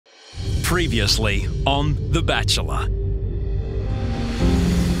Previously on The Bachelor.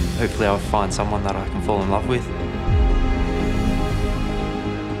 Hopefully I'll find someone that I can fall in love with.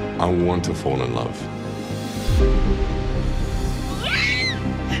 I want to fall in love.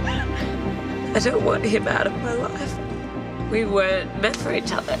 I don't want him out of my life. We weren't meant for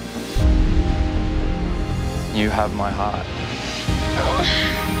each other. You have my heart.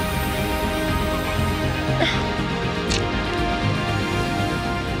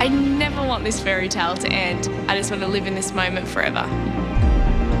 I never want this fairy tale to end. I just want to live in this moment forever.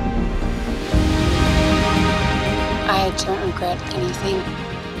 I don't regret anything.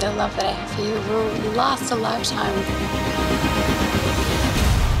 The love that I have for you will last a lifetime.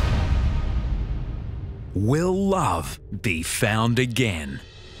 Will love be found again?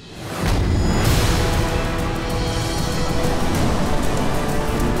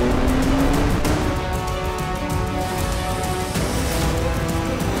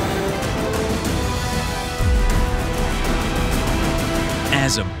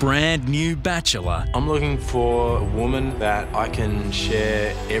 As a brand new bachelor, I'm looking for a woman that I can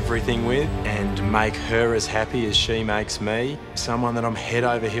share everything with and make her as happy as she makes me. Someone that I'm head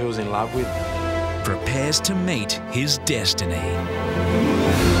over heels in love with. prepares to meet his destiny.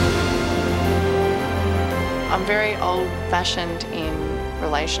 I'm very old-fashioned in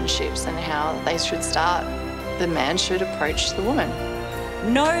relationships and how they should start. The man should approach the woman.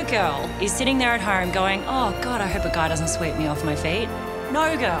 No girl is sitting there at home going, oh God, I hope a guy doesn't sweep me off my feet.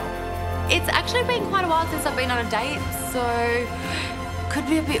 No girl. It's actually been quite a while since I've been on a date, so could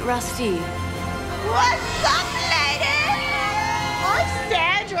be a bit rusty. What's up, ladies? I'm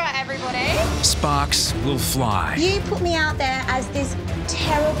Sandra, everybody. Sparks will fly. You put me out there as this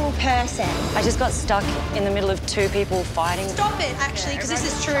terrible person. I just got stuck in the middle of two people fighting. Stop it, actually, because this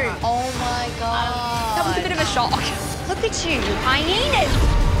is true. Oh my God. That was a bit of a shock. Look at you hyenas.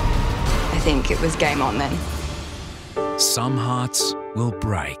 I think it was game on then. Some hearts will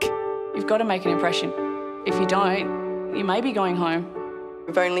break. You've got to make an impression. If you don't, you may be going home.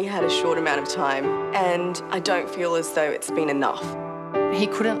 We've only had a short amount of time, and I don't feel as though it's been enough. He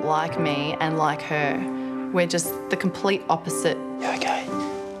couldn't like me and like her. We're just the complete opposite. You okay?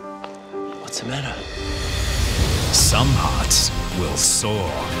 What's the matter? Some hearts will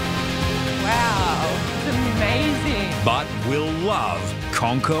soar. Wow, it's amazing. But will love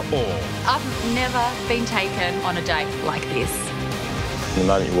conquer all? I've never been taken on a date like this. The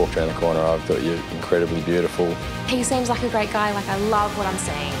moment you walked around the corner, I thought you were incredibly beautiful. He seems like a great guy, like I love what I'm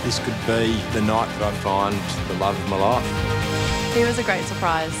seeing. This could be the night that I find the love of my life. He was a great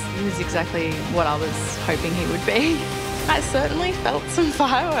surprise. He was exactly what I was hoping he would be. I certainly felt some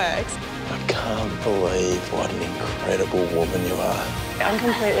fireworks. I can't believe what an incredible woman you are. I'm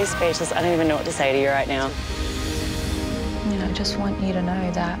completely speechless. I don't even know what to say to you right now. You know, I just want you to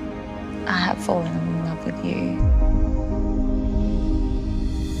know that I have fallen in love with you.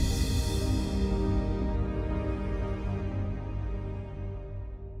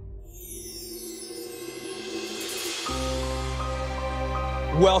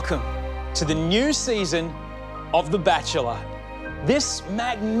 Welcome to the new season of The Bachelor. This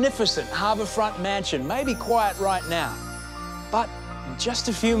magnificent harbourfront mansion may be quiet right now, but in just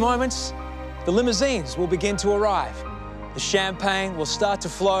a few moments, the limousines will begin to arrive. The champagne will start to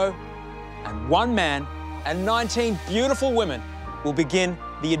flow, and one man and 19 beautiful women will begin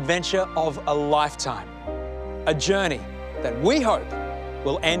the adventure of a lifetime. A journey that we hope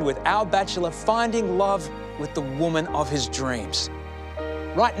will end with our bachelor finding love with the woman of his dreams.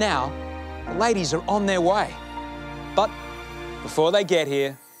 Right now, the ladies are on their way. But before they get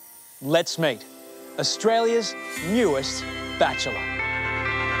here, let's meet Australia's newest bachelor.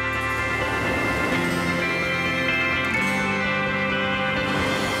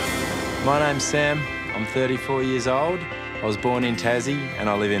 My name's Sam. I'm 34 years old. I was born in Tassie and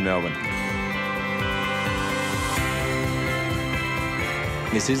I live in Melbourne.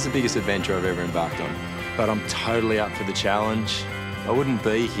 This is the biggest adventure I've ever embarked on, but I'm totally up for the challenge. I wouldn't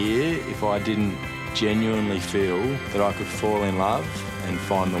be here if I didn't genuinely feel that I could fall in love and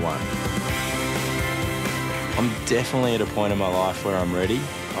find the one. I'm definitely at a point in my life where I'm ready.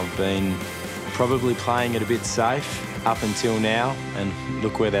 I've been probably playing it a bit safe up until now, and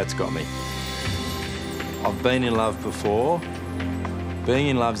look where that's got me. I've been in love before. Being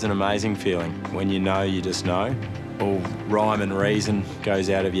in love's an amazing feeling when you know you just know. All rhyme and reason goes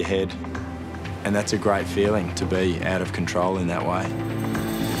out of your head. And that's a great feeling, to be out of control in that way.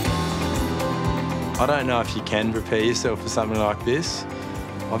 I don't know if you can prepare yourself for something like this.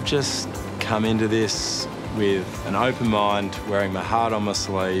 I've just come into this with an open mind, wearing my heart on my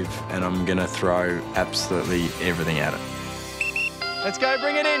sleeve, and I'm gonna throw absolutely everything at it. Let's go,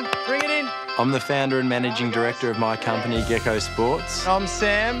 bring it in, bring it in. I'm the founder and managing director of my company, Gecko Sports. I'm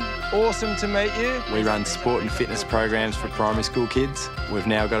Sam, awesome to meet you. We run sport and fitness programs for primary school kids. We've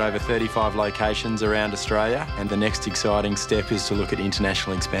now got over 35 locations around Australia, and the next exciting step is to look at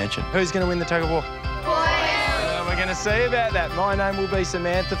international expansion. Who's going to win the tug of war? We're going to see about that. My name will be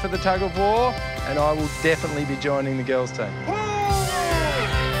Samantha for the tug of war, and I will definitely be joining the girls' team.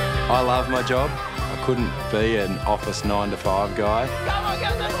 I love my job. I couldn't be an office 9-to-5 guy. Come on,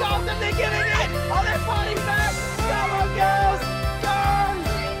 girls, let's go! They're giving it! Oh, they're fighting back! Come on, girls!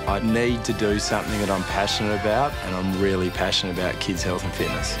 Go! I need to do something that I'm passionate about, and I'm really passionate about kids' health and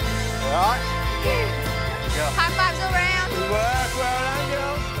fitness. All right. High fives around. Good work, well done,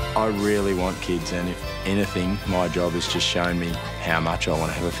 girls. I really want kids, and if anything, my job has just shown me how much I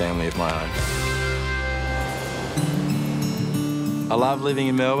want to have a family of my own. I love living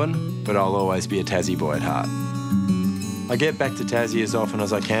in Melbourne, but I'll always be a Tassie boy at heart. I get back to Tassie as often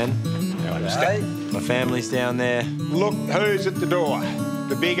as I can. Hey. My family's down there. Look who's at the door.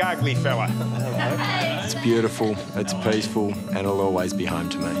 The big ugly fella. Hello. It's beautiful, it's peaceful, and it'll always be home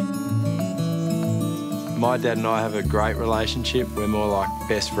to me. My dad and I have a great relationship. We're more like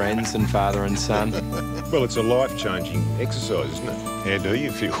best friends than father and son. Well, it's a life-changing exercise, isn't it? How do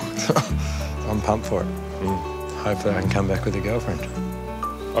you feel? I'm pumped for it. Hopefully I can come back with a girlfriend.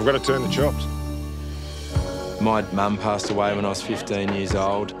 I've got to turn the chops. My mum passed away when I was 15 years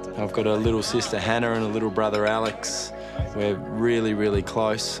old. I've got a little sister, Hannah, and a little brother, Alex. We're really, really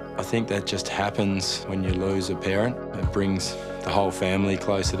close. I think that just happens when you lose a parent. It brings the whole family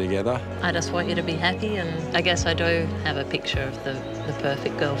closer together. I just want you to be happy, and I guess I do have a picture of the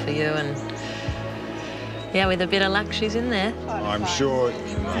perfect girl for you, and yeah, with a bit of luck, she's in there. I'm sure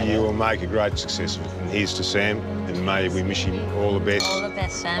you will make a great success of it. And here's to Sam, and may we wish him all the best. All the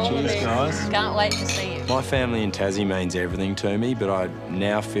best, Sam. Cheers, guys. Can't wait to see you. My family in Tassie means everything to me, but I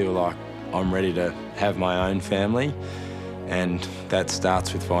now feel like I'm ready to have my own family, and that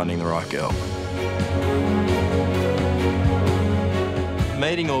starts with finding the right girl.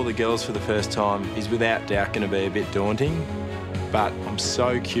 Meeting all the girls for the first time is without doubt going to be a bit daunting, but I'm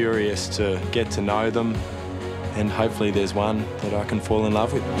so curious to get to know them, and hopefully there's one that I can fall in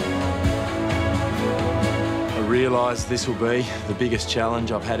love with. I realise this will be the biggest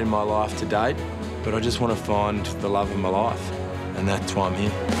challenge I've had in my life to date, but I just want to find the love of my life, and that's why I'm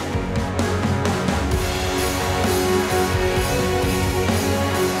here.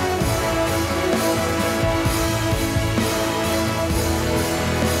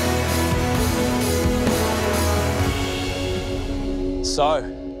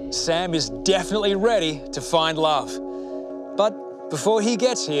 So, Sam is definitely ready to find love. But before he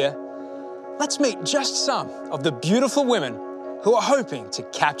gets here, let's meet just some of the beautiful women who are hoping to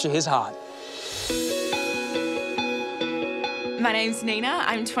capture his heart. My name's Nina,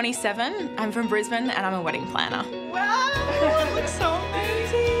 I'm 27, I'm from Brisbane, and I'm a wedding planner. Wow, it looks so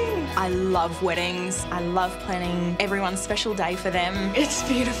amazing. I love weddings. I love planning everyone's special day for them. It's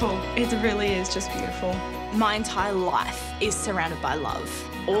beautiful. It really is just beautiful. My entire life is surrounded by love.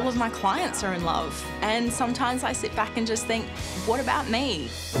 All of my clients are in love, and sometimes I sit back and just think, what about me?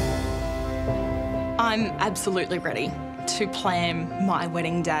 I'm absolutely ready to plan my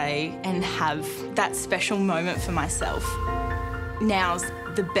wedding day and have that special moment for myself. Now's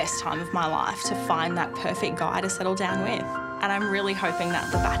the best time of my life to find that perfect guy to settle down with. And I'm really hoping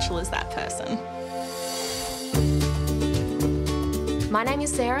that The Bachelor's that person. My name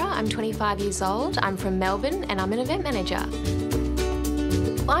is Sarah, I'm 25 years old, I'm from Melbourne, and I'm an event manager.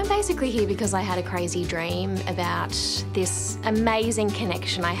 I'm basically here because I had a crazy dream about this amazing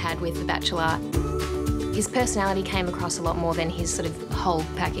connection I had with The Bachelor. His personality came across a lot more than his sort of whole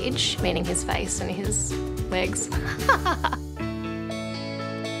package, meaning his face and his legs.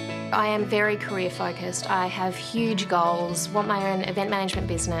 I am very career focused. I have huge goals, want my own event management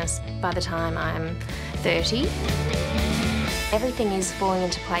business by the time I'm 30. Everything is falling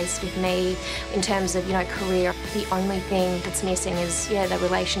into place with me in terms of, career. The only thing that's missing is, the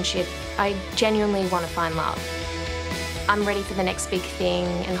relationship. I genuinely want to find love. I'm ready for the next big thing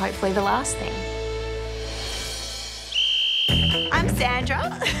and hopefully the last thing. I'm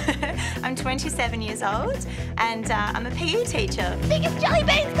Sandra. I'm 27 years old and I'm a PE teacher. Biggest jelly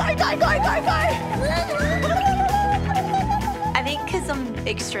beans, go, go, go, go, go! I think because I'm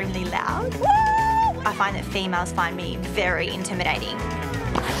extremely loud, I find that females find me very intimidating.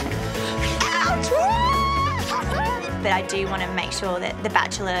 Ouch! But I do want to make sure that The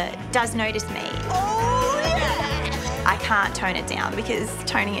Bachelor does notice me. Oh, yeah! I can't tone it down because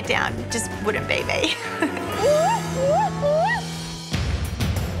toning it down just wouldn't be me.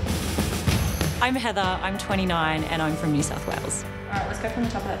 I'm Heather, I'm 29 and I'm from New South Wales. right, let's go from the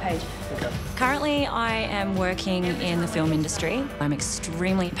top of that page. Currently, I am working in the film industry. I'm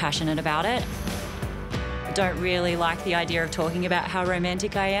extremely passionate about it. I don't really like the idea of talking about how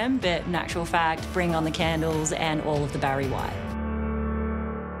romantic I am, but in actual fact, bring on the candles and all of the Barry White.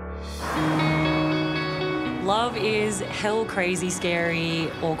 Love is hell crazy, scary,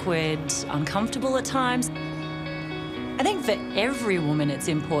 awkward, uncomfortable at times. I think for every woman it's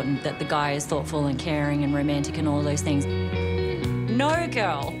important that the guy is thoughtful and caring and romantic and all those things. No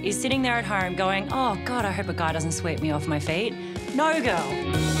girl is sitting there at home going, oh God, I hope a guy doesn't sweep me off my feet. No girl.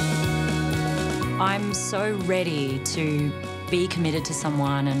 I'm so ready to be committed to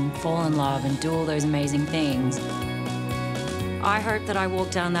someone and fall in love and do all those amazing things. I hope that I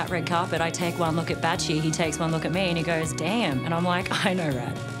walk down that red carpet, I take one look at Batchy, he takes one look at me and he goes, damn. And I'm like, I know,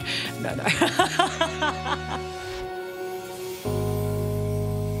 Rad. No.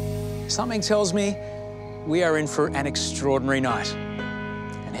 Something tells me we are in for an extraordinary night.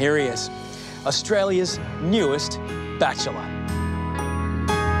 And here he is, Australia's newest Bachelor.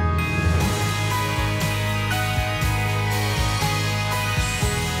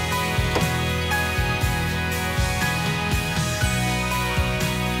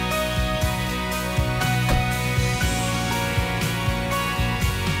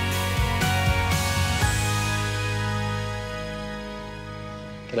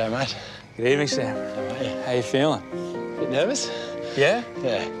 G'day, mate. Good evening, Sam. How are you? How you feeling? Bit nervous? Yeah?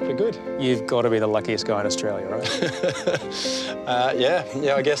 Yeah, pretty good. You've got to be the luckiest guy in Australia, right? Yeah,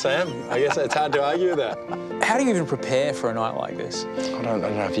 I guess I am. I guess it's hard to argue with that. How do you even prepare for a night like this? I don't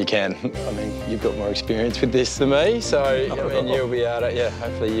know if you can. I mean, you've got more experience with this than me, so I mean, you'll be able to,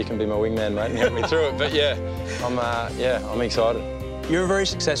 hopefully you can be my wingman, mate, and help me through it. But I'm excited. You're a very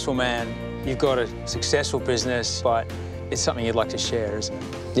successful man. You've got a successful business, but it's something you'd like to share, isn't it?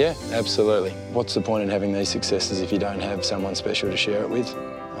 Yeah, absolutely. What's the point in having these successes if you don't have someone special to share it with?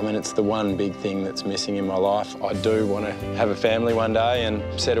 I mean, it's the one big thing that's missing in my life. I do want to have a family one day and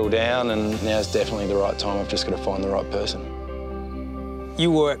settle down, and now's definitely the right time. I've just got to find the right person.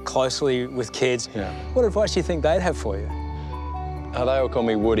 You work closely with kids. Yeah. What advice do you think they'd have for you? They all call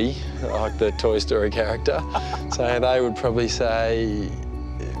me Woody, like the Toy Story character. So they would probably say,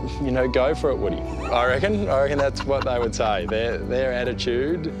 you know, go for it, Woody. I reckon that's what they would say. Their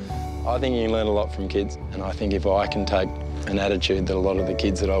attitude, I think you can learn a lot from kids. And I think if I can take an attitude that a lot of the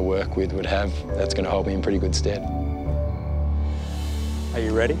kids that I work with would have, that's going to hold me in pretty good stead. Are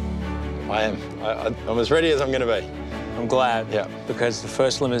you ready? I am. I'm as ready as I'm going to be. I'm glad. Yeah. Because the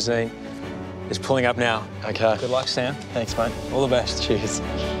first limousine is pulling up now. Okay. Good luck, Sam. Thanks, mate. All the best. Cheers.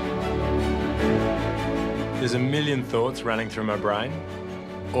 There's a million thoughts running through my brain.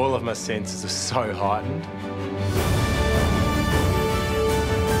 All of my senses are so heightened.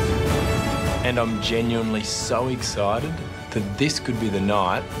 And I'm genuinely so excited that this could be the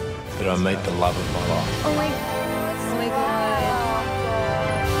night that I meet the love of my life. Oh my God. Oh my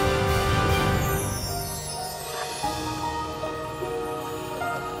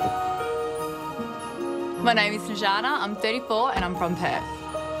God. My name is Najana, I'm 34 and I'm from Perth.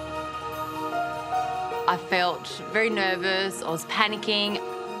 I felt very nervous, I was panicking.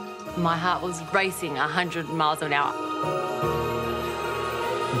 My heart was racing 100 miles an hour.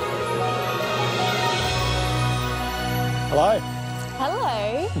 Hello.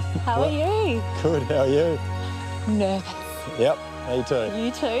 Hello. How are you? Good, how are you? Nervous. Yep, me too.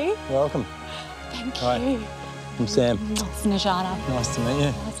 You too? Welcome. Thank Hi. you. I'm Sam. It's Najana. Nice to meet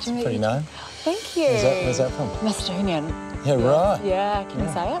you. Nice to meet Pretty you. name. Thank you. Where's that from? Macedonian. Yeah, right. Yeah, can you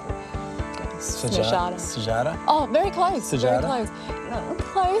say it? Najana. Sajada? Oh, very close. Sajada? Very close. No,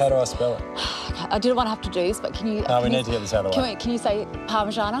 close. How do I spell it? I didn't want to have to do this, but can you... No, we need to get this out of the way. Can you say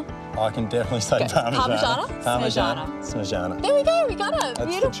Parmigiana? I can definitely say Parmigiana. Parmigiana? Snajana. There we go, we got it. That's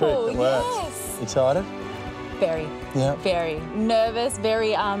Beautiful. the trick, it works. Yes. Excited? Very. Yeah. Very. Nervous,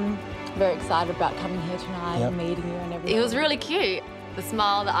 very excited about coming here tonight and meeting you and everything. He was really cute. The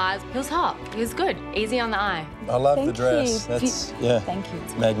smile, the eyes, he was hot. He was good, easy on the eye. I love the Thank dress. you. That's, Thank you.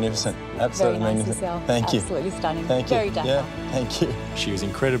 It's magnificent. Absolutely Very nice magnificent. yourself. Thank you. Absolutely stunning. Thank you. Very dapper. Yeah, thank you. She was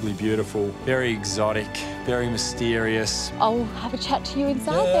incredibly beautiful, very exotic, very mysterious. I'll have a chat to you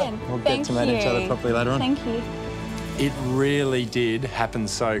inside then. We'll Thank get to meet each other properly later on. Thank you. It really did happen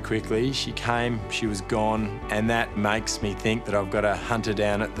so quickly. She came, she was gone, and that makes me think that I've got to hunt her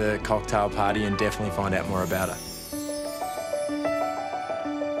down at the cocktail party and definitely find out more about her.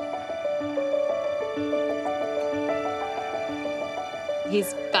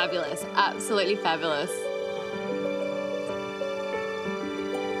 He's fabulous, absolutely fabulous.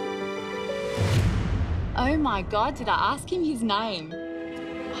 Oh my God, did I ask him his name?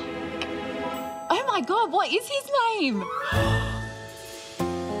 Oh my God, what is his name?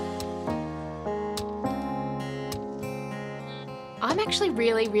 I'm actually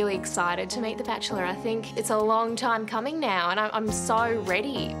really, really excited to meet the Bachelor. I think it's a long time coming now, and I'm so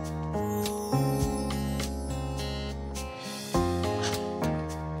ready.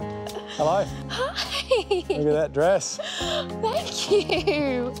 Hello. Hi. Look at that dress. Thank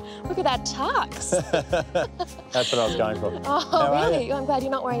you. Look at that tux. That's what I was going for. Oh, really? I'm glad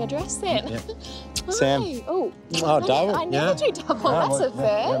you're not wearing a dress then. Yeah. Hi. Sam. Oh, double. I never do double. That's a first.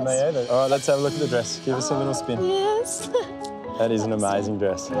 Yeah, me either. All right, let's have a look at the dress. Give us a little spin. Yes. That is an amazing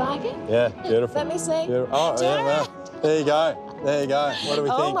dress. You like it? Yeah, beautiful. Let me see. Beautiful. Oh, yeah, well, there you go. There you go. What do we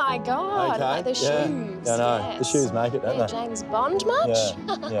think? Oh my God, okay. like the shoes. Yeah, I know. Yes. The shoes make it, don't Yeah, they? James Bond much?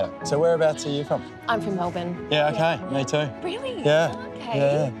 Yeah, yeah. So whereabouts are you from? I'm from Melbourne. Yeah, okay, me too. Really? Yeah.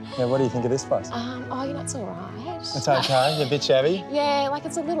 Okay. Yeah. What do you think of this place? Oh, you know, it's all right. It's okay, you're a bit shabby. Yeah, like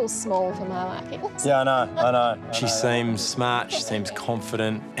it's a little small for my liking. Yeah, I know. She seems smart, she seems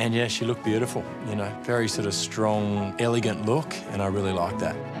confident, and yeah, she looked beautiful, you know, very sort of strong, elegant look, and I really like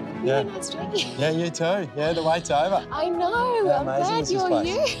that. Yeah. Nice to meet you. Yeah, you too. Yeah, the wait's over. I know, How I'm amazing glad is this you're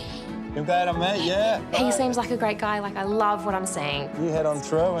place? you. You're glad I'm me, yeah. He seems like a great guy, like I love what I'm seeing. You head on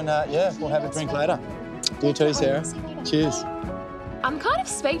through and yeah, we'll have a drink later. You too, Sarah. Cheers. I'm kind of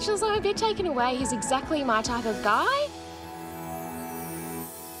speechless, I'm a bit taken away. He's exactly my type of guy.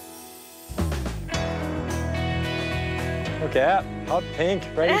 Look out, hot pink,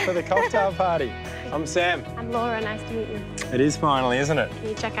 ready for the cocktail party. I'm Sam. I'm Laura, nice to meet you. It is finally, isn't it? Can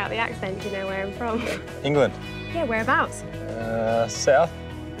you check out the accent? Do you know where I'm from? England. Yeah, whereabouts? South?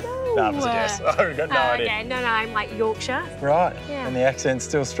 No. That was a guess. I've got no idea. Okay, no, I'm like Yorkshire. Right, Yeah. and the accent's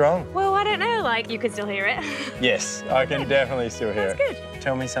still strong? Well, I don't know, like you could still hear it. Yes, I can definitely still hear it. That's good.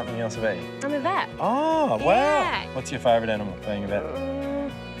 Tell me something else about you. I'm a vet. Oh, wow. Yeah. What's your favourite animal, being a vet?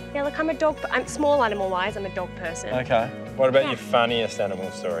 Yeah, look, I'm a dog, I'm small animal-wise, I'm a dog person. Okay. What about your funniest animal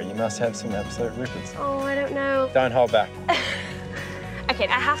story? You must have some absolute rippers. Oh, I don't know. Don't hold back. Okay,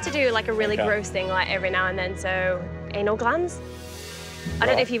 I have to do like a really Okay. gross thing like every now and then, so anal glands. I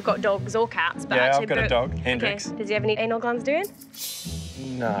don't know if you've got dogs or cats, but Yeah, actually... I've got a dog, Hendrix. Okay. Does he have any anal glands doing?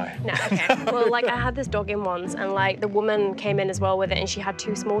 No. No, okay. Well, like, I had this dog in once, and, like, the woman came in as well with it, and she had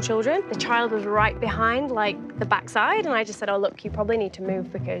 2 small children. The child was right behind, like, the backside, and I just said, oh, look, you probably need to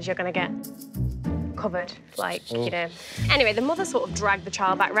move because you're going to get covered, like, you know. Anyway, the mother sort of dragged the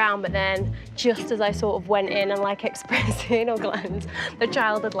child back round, but then just as I sort of went in and, like, expressed anal glands, the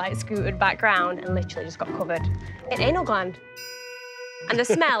child had, like, scooted back round and literally just got covered in anal gland. And the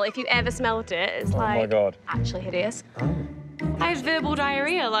smell, if you ever smelt it, it's like... Oh, my God. Actually hideous. I have verbal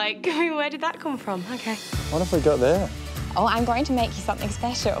diarrhea, like, where did that come from? Okay. What have we got there? Oh, I'm going to make you something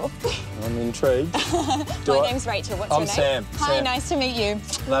special. I'm intrigued. My name's Rachel. What's your name? I'm Sam. Hi, Sam. nice to meet you.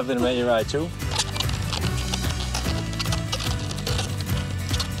 Lovely to meet you, Rachel.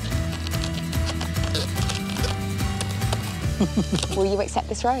 Will you accept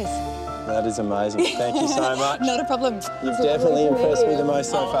this rose? That is amazing. Thank you so much. Not a problem. You've definitely impressed me the most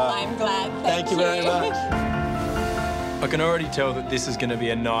so far. I'm glad. Thank you very much. I can already tell that this is going to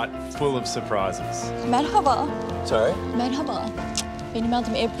be a night full of surprises. Merhaba. Sorry? Merhaba. Benim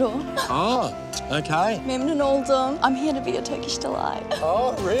adım Ebru. Oh, okay. Memnun oldum. I'm here to be a Turkish delight.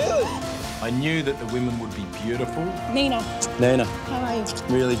 Oh, really? I knew that the women would be beautiful. Nina. Nina. How are you?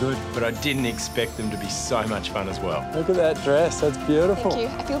 Really good. But I didn't expect them to be so much fun as well. Look at that dress. That's beautiful. Thank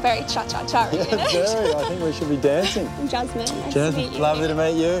you. I feel very cha-cha-cha. Yeah, very. I think we should be dancing. I'm Jasmine. Nice Jasmine, to meet you. lovely to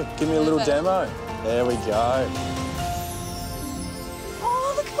meet you. Give me a little demo. There we go.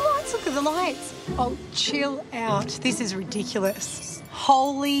 Oh, look at the lights, look at the lights. Oh, chill out. This is ridiculous.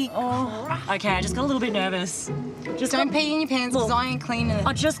 Holy crap. Okay, I just got a little bit nervous. Just don't pee in your pants because I ain't cleaning it.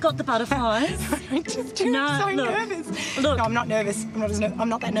 I just got the butterflies. Just do No, so look. nervous. Look. No, I'm not nervous. I'm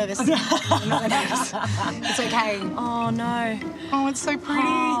not that nervous. I'm not that nervous. It's okay. Oh, no. Oh, it's so pretty.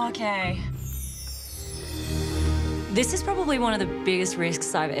 Oh, okay. This is probably one of the biggest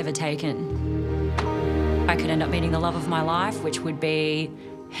risks I've ever taken. I could end up meeting the love of my life, which would be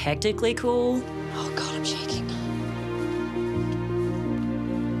hectically cool. Oh, God, I'm shaking.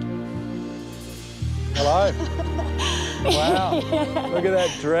 Hello. Wow. Look at that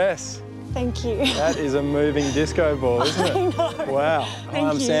dress. Thank you. That is a moving disco ball, isn't it? I know. Wow. Thank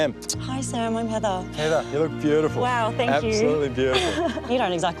I'm you. Sam. Hi, Sam. I'm Heather. Heather, you look beautiful. Wow, thank you. Absolutely beautiful. You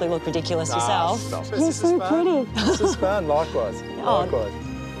don't exactly look ridiculous yourself. Stop it. You're This is so fun. pretty. This is fun. Likewise. Oh. Likewise.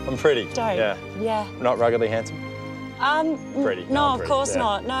 I'm pretty. Don't. Yeah. Yeah. Not ruggedly handsome. No, Pretty. No, I'm of pretty, course yeah.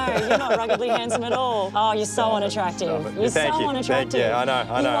 not. No, you're not ruggedly handsome at all. Oh, you're so unattractive. You're Thank so you. unattractive. Thank you. I know.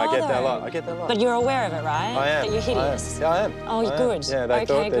 You I are, get that a though. lot. I get that a lot. But you're aware of it, right? I am. That you're hideous. I am. Oh, I am. good. Yeah, they Okay,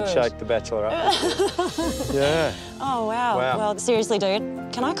 thought they'd good. shake the Bachelorette. Yeah. Oh, wow. Wow. Well, seriously, dude.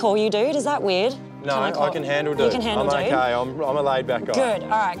 Can I call you dude? Is that weird? No, I can handle dude. You can handle I'm dude? okay. I'm a laid-back guy. Good. All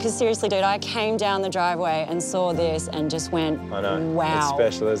right, because seriously, dude, I came down the driveway and saw this and just went, I know. wow. It's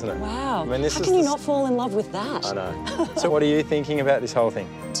special, isn't it? Wow. I mean, this How is can you not fall in love with that? I know. So what are you thinking about this whole thing?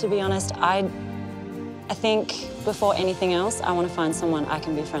 To be honest, I think before anything else, I want to find someone I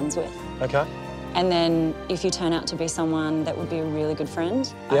can be friends with. Okay. And then if you turn out to be someone that would be a really good friend,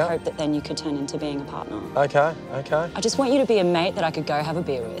 Yeah. I hope that then you could turn into being a partner. Okay, okay. I just want you to be a mate that I could go have a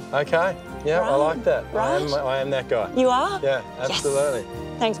beer with. Okay, yeah, I like that. Right? I am that guy. You are? Yeah, absolutely.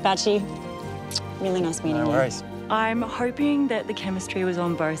 Thanks, Batchy. Really nice meeting you. No worries. I'm hoping that the chemistry was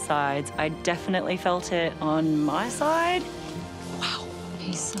on both sides. I definitely felt it on my side. Wow,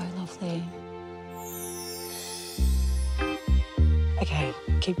 he's so lovely. Okay,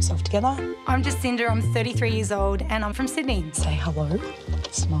 keep yourself together. I'm Jacinda, I'm 33 years old and I'm from Sydney. Say hello,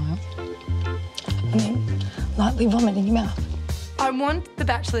 smile, and then lightly vomit in your mouth. I want the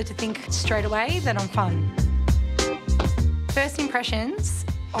Bachelor to think straight away that I'm fun. First impressions,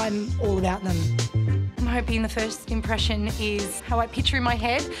 I'm all about them. I'm hoping the first impression is how I picture in my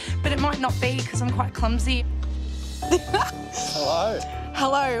head, but it might not be because I'm quite clumsy. Hello.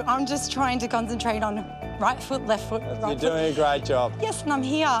 Hello, I'm just trying to concentrate on right foot, left foot, right You're foot. doing a great job. Yes, and I'm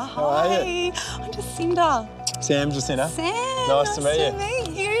here. How are you? Hi, I'm Jacinda. Sam, Jacinda. Sam, Nice to meet you.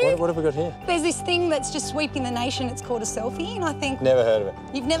 meet you. What have we got here? There's this thing that's just sweeping the nation. It's called a selfie, and I think... Never heard of it.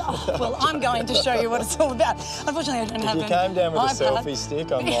 You've never... Oh, well, I'm going to show you what it's all about. Unfortunately, I don't have If you an came down with a iPad. selfie stick,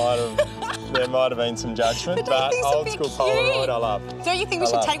 there might have been some judgment, but old school Polaroid I love. Don't you think we I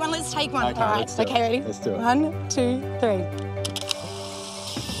should love. take one? Let's take one. Okay, all right. let's do it. Okay, ready? Let's do it. 1, 2, 3.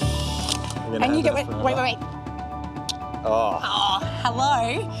 And you get... Wait. Oh. Oh,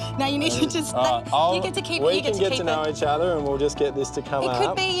 hello. Now you need to just... you get to keep it. We You can get to get keep to know it. each other and we'll just get this to come It up.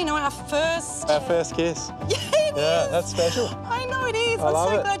 could be, you know, our first... Our first kiss. Yeah, it Yeah, is. that's special. I know it is. I I'm love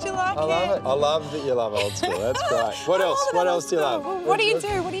so it. glad you like I love it. I love that you love old school. That's great. What else? What else do you love? What do you do?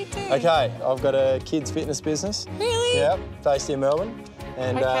 What do you do? Okay, I've got a kids fitness business. Really? Yep, based in Melbourne.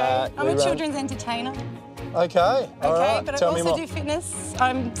 And Okay. I'm we a run- children's entertainer. Okay, all Okay, right. but I Tell me also more. do fitness.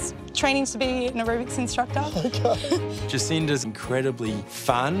 I'm training to be an aerobics instructor. Jacinda's incredibly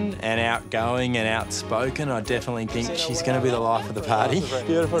fun and outgoing and outspoken. I definitely think she's going to be the life of the party.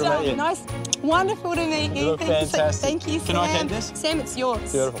 Beautiful to meet you. Nice. Wonderful to meet you. You look Thank fantastic. Thank you, Sam. Can I keep this? Sam, it's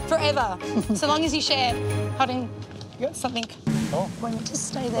yours. Beautiful. Forever. So long as you share. Hold on. You got something. Oh. Wait a minute, just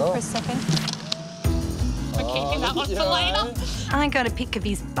stay there for a second. I'm keeping that one for later. I got a pic of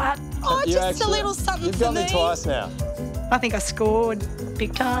his butt. Oh, You just actually- a little something You've for got me twice now. I think I scored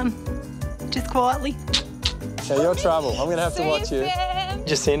big time. Just quietly. So you're trouble. I'm going to have to See watch you. Sam.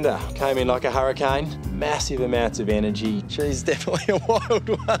 Jacinda came in like a hurricane. Massive amounts of energy. She's definitely a wild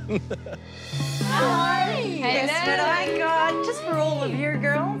one. Hi. Guess what I got? Just for all of you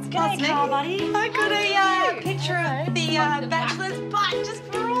girls. G'day, Carl, buddy. I got a picture of the Bachelor's butt just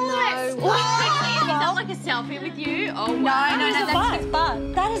for all of us. Is that like a selfie with you? Oh, wow. No, that's his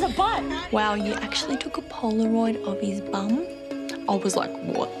butt. That is a butt. Wow, you actually took a Polaroid of his bum? I was like,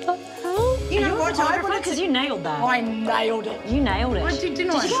 what the hell? You know what? Because you nailed that. I nailed it. You nailed it. I didn't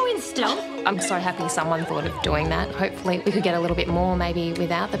I? Did you go in stealth? I'm so happy someone thought of doing that. Hopefully we could get a little bit more maybe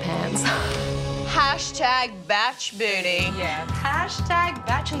without the pants. Hashtag batch booty. Yeah. Hashtag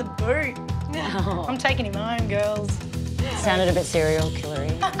batch in the boot. I'm taking him home, girls. Sounded a bit serial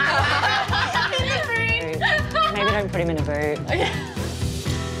killery. Maybe don't put him in a boot.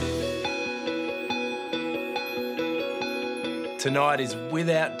 Tonight is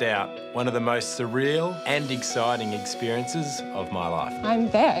without doubt one of the most surreal and exciting experiences of my life. I'm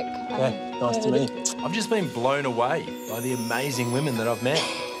back. Yeah, nice to meet you. I've just been blown away by the amazing women that I've met.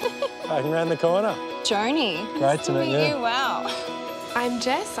 Taking around the corner. Joni. Great to meet you. Wow. I'm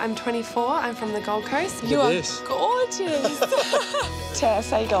Jess, I'm 24, I'm from the Gold Coast. Look at this. Gorgeous. Tess,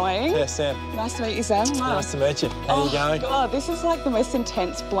 how you going? Yeah, Sam. Nice to meet you, Sam. Nice to meet you. How are you going? God, this is like the most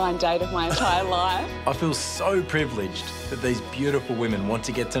intense blind date of my entire life. I feel so privileged that these beautiful women want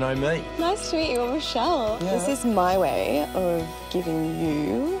to get to know me. Nice to meet you, I'm Michelle. Yeah. This is my way of giving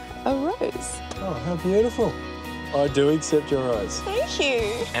you a rose. Oh, how beautiful. I do accept your rose. Thank you.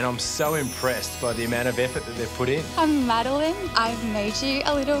 And I'm so impressed by the amount of effort that they've put in. I'm Madeline. I've made you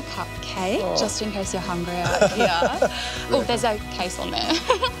a little cupcake, just in case you're hungry out here. Oh, there's a case on there.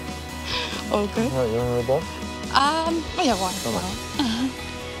 All good. Right, you want a ball? Yeah, why?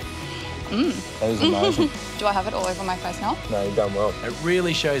 That is amazing. Do I have it all over my face now? No, you've done well. It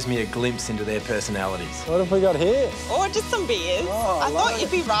really shows me a glimpse into their personalities. What have we got here? Or just some beers. Oh, I thought lovely.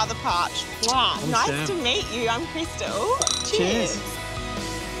 you'd be rather parched. Wow, I'm nice Sam. to meet you. I'm Crystal. Cheers.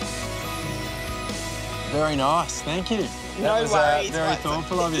 Very nice, thank you. No That was worries very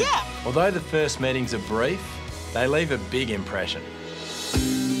thoughtful of you. Yeah. Although the first meetings are brief, they leave a big impression.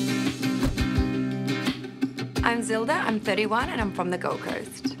 I'm Zilda, I'm 31 and I'm from the Gold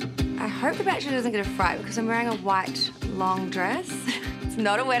Coast. I hope the Bachelor doesn't get a fright because I'm wearing a white long dress. It's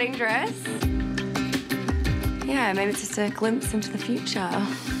not a wedding dress. Yeah, maybe it's just a glimpse into the future.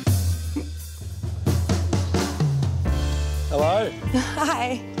 Hello.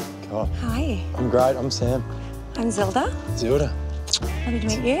 Hi. God. Hi. I'm great, I'm Sam. I'm Zilda. Zilda. Happy to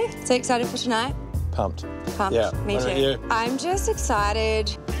meet you. So excited for tonight? Pumped. Pumped. Yeah. Me What too. about you? I'm just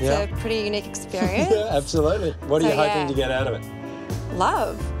excited. Yeah. It's a pretty unique experience. Yeah, absolutely. What are you So, hoping yeah. to get out of it?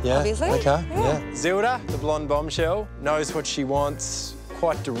 Love, Yeah. obviously. Okay. Yeah. Zilda, the blonde bombshell, knows what she wants.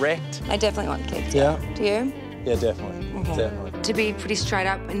 Quite direct. I definitely want kids. Yeah. Do you? Yeah, definitely. Okay. Definitely. To be pretty straight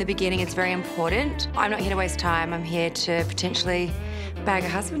up in the beginning, it's very important. I'm not here to waste time. I'm here to potentially bag a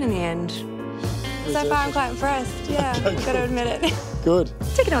husband in the end. So far, I'm quite impressed. Yeah, Okay, I've got to admit it. Good.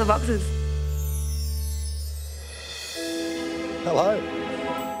 Ticking all the boxes. Hello.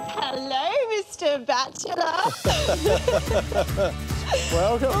 Hello, Mr. Bachelor.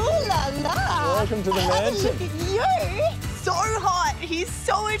 Welcome. Ooh la la. Welcome to the Have a mansion. look at you. So hot. He's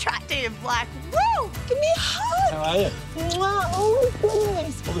so attractive. Like, woo! Give me a hug. How are you? Mwah. Oh,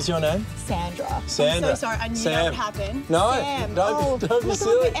 goodness. What was your name? Sandra. Sandra. I'm so sorry. I knew Sam. that would happen. No, Sam. don't be look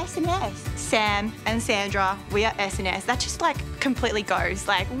silly. at SNS. Sam and Sandra, we are SNS. That just like completely goes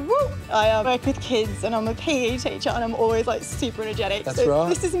like, woo! I work with kids and I'm a PE teacher and I'm always like super energetic. That's so right.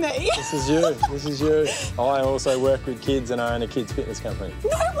 This is me. This is you. This is you. I also work with kids and I own a kids fitness company. No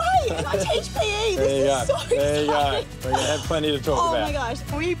way! And I teach PE. There you This go. is so There you go. exciting. We're going to have plenty to talk Oh about. my gosh.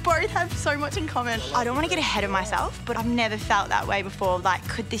 We both have so much in common. I don't want to get ahead of myself, but I've never felt that way before. Like,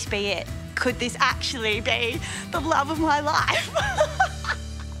 could this be it? Could this actually be the love of my life?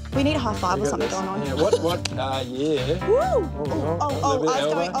 We need a high five We or got something this. going on. Yeah, yeah. Woo! Oh, I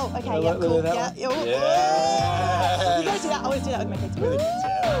was going, oh, okay, yeah, cool. Yeah, yeah. You guys do that. I always do that with my kids.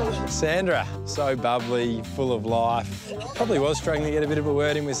 Woo! Sandra, so bubbly, full of life. Probably was struggling to get a bit of a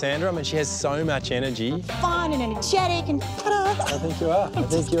word in with Sandra. I mean, she has so much energy. Fun and energetic and ta-da. I think you are. I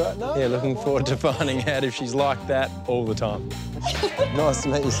think you are. No. Yeah, looking forward to finding out if she's like that all the time. Nice to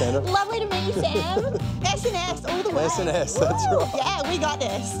meet you, Sandra. Lovely to meet you, Sam. SNS all the way. SNS, that's Woo! right. Yeah, we got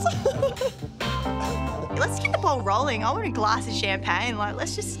this. Let's get the ball rolling. I want a glass of champagne. Like,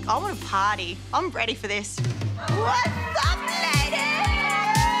 I want to party. I'm ready for this. What's up, ladies?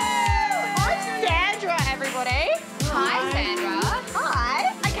 I'm Sandra, everybody. Hi, Sandra.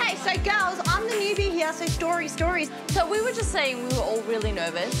 Hi. Okay, so girls, I'm the newbie here, so stories. So we were just saying we were all really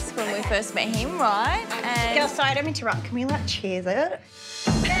nervous when we first met him, right? And Girls, sorry, I don't mean to interrupt. Can we like cheers it?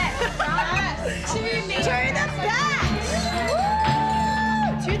 To the batch.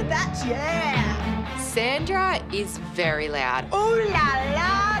 Woo! To the batch, yeah. Sandra is very loud. Ooh la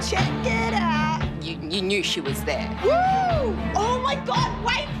la, check it out. You knew she was there. Woo! Oh my God,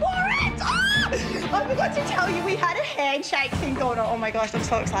 wait for it! Oh! I forgot to tell you, we had a handshake thing going on. Oh my gosh, I'm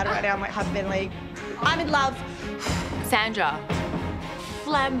so excited right now. I'm like hyperventilating. I'm in love. Sandra.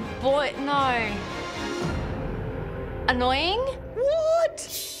 Flamboyant. No. Annoying?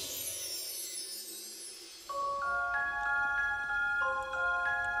 What?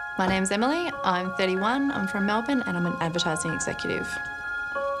 My name's Emily, I'm 31, I'm from Melbourne and I'm an advertising executive.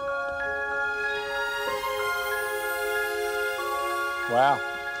 Wow,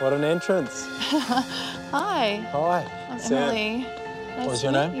 what an entrance. Hi. Hi. I'm Sam. Emily. Nice What's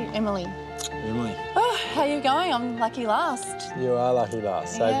to your meet name? you. Emily. Emily. Oh, how you going? I'm lucky last. You are lucky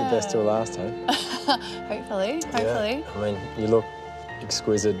last. Save the best till last, hey? Hopefully. Yeah. I mean, you look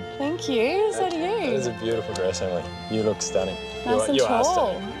exquisite. Thank you. So do you. That is a beautiful dress, Emily. You look stunning. Nice and you are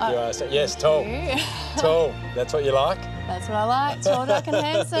tall. stunning. You are stunning. Yes, tall. Thank you. Tall. That's what you like? That's what I like. Tall, dark and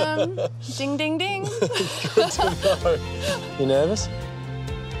handsome. Ding, ding, ding. Good to know. You nervous?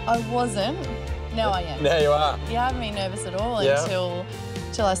 I wasn't. Now I am. Now you are. You haven't been nervous at all Yeah. until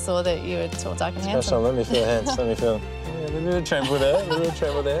I saw that you were tall, dark and handsome. Special. Let me feel your hands. Let me feel them. Yeah, a little bit of tremble there. A little bit of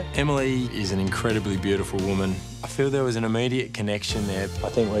tremble there. Emily is an incredibly beautiful woman. I feel there was an immediate connection there. I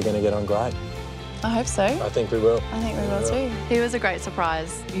think we're going to get on great. I hope so. I think we will. I think we will too. He was a great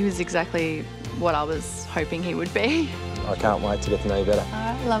surprise. He was exactly what I was hoping he would be. I can't wait to get to know you better.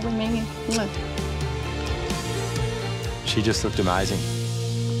 All right, lovely meeting you. Mwah. She just looked amazing.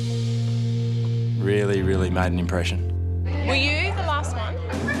 Really, really made an impression. Were you the last one?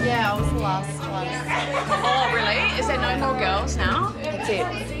 Yeah, I was the last one. Oh, really? Is there no more girls now? That's it.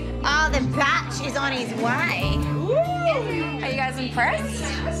 Oh, the batch is on his way. Are you guys impressed?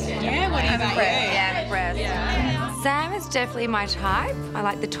 Yeah, what about you? Yeah, I'm impressed. Sam is definitely my type. I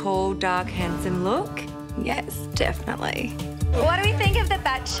like the tall, dark, handsome look. Yes, definitely. What do we think of The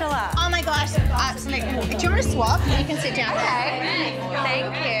Bachelor? Oh my gosh, absolutely. Do you want to swap? You can sit down. Okay.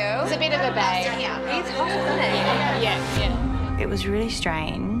 Thank you. It's a bit of a babe. He's hot, isn't he? Yeah. It was really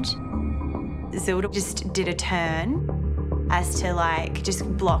strange. Zilda just did a turn as to like just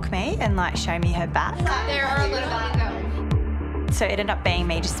block me and like show me her back. There are a lot of other girls. So it ended up being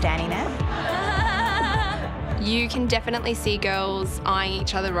me just standing there. You can definitely see girls eyeing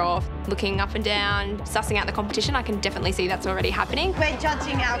each other off, looking up and down, sussing out the competition. I can definitely see that's already happening. We're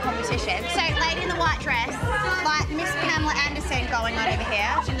judging our competition. So, lady in the white dress, like Miss Pamela Anderson going on over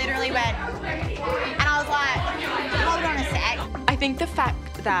here. She literally went, and I was like, hold on a sec. I think the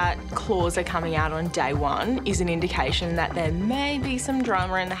fact that claws are coming out on day one is an indication that there may be some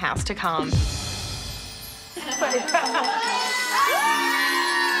drama in the house to come.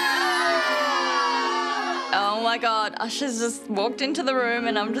 Oh my God, Usher's just walked into the room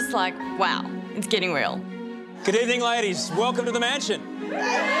and I'm just like, wow, it's getting real. Good evening, ladies. Welcome to the mansion.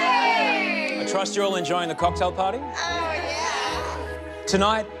 I trust you're all enjoying the cocktail party. Oh, yeah.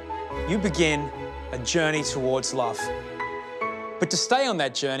 Tonight, you begin a journey towards love. But to stay on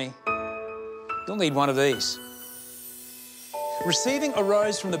that journey, you'll need one of these. Receiving a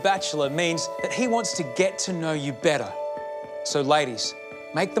rose from the Bachelor means that he wants to get to know you better. So, ladies,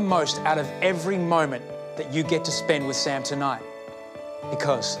 make the most out of every moment that you get to spend with Sam tonight.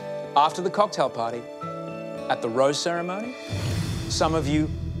 Because after the cocktail party, at the rose ceremony, some of you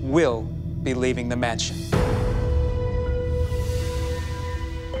will be leaving the mansion.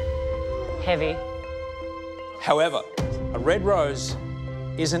 Heavy. However, a red rose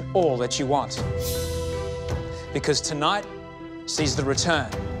isn't all that you want. Because tonight sees the return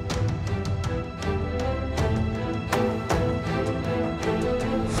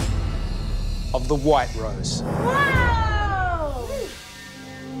of the white rose. Wow!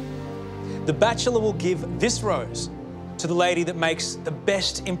 The Bachelor will give this rose to the lady that makes the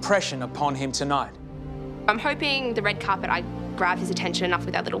best impression upon him tonight. I'm hoping the red carpet, I grab his attention enough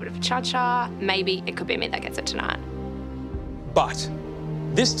with that little bit of cha-cha. Maybe it could be me that gets it tonight. But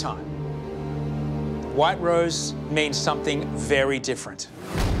this time, white rose means something very different.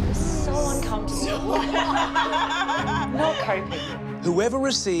 So uncomfortable. Not coping. Whoever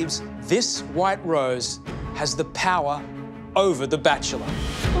receives this white rose has the power over the Bachelor.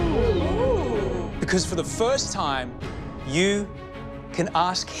 Ooh. Because for the first time, you can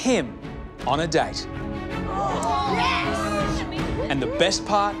ask him on a date. Oh, yes! And the best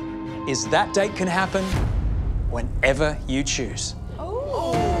part is that date can happen whenever you choose.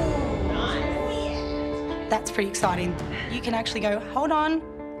 Oh, nice. That's pretty exciting. You can actually go, hold on,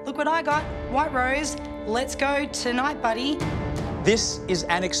 look what I got, white rose, let's go tonight, buddy. This is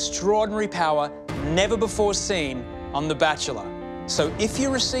an extraordinary power never before seen on The Bachelor. So if you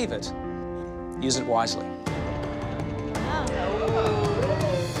receive it, use it wisely.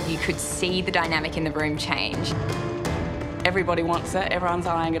 You could see the dynamic in the room change. Everybody wants it, everyone's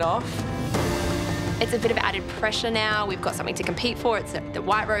eyeing it off. It's a bit of added pressure now. We've got something to compete for. It's the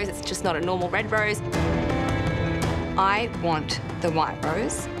white rose, it's just not a normal red rose. I want the white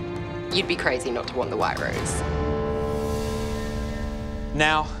rose. You'd be crazy not to want the white rose.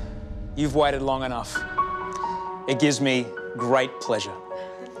 Now, you've waited long enough. It gives me great pleasure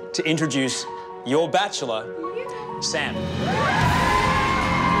to introduce your Bachelor, Sam.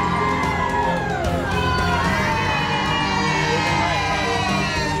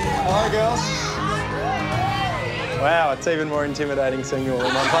 Hello, girls. Wow, it's even more intimidating seeing you all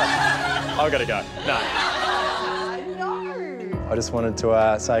in one place. I've got to go. No. I just wanted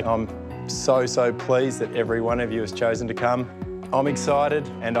to say I'm so pleased that every one of you has chosen to come. I'm excited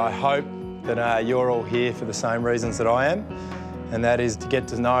and I hope that you're all here for the same reasons that I am, and that is to get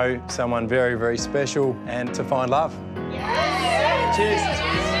to know someone very special and to find love. Yes. Cheers.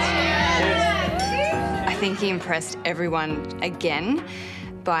 I think he impressed everyone again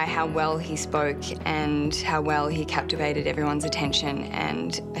by how well he spoke and how well he captivated everyone's attention,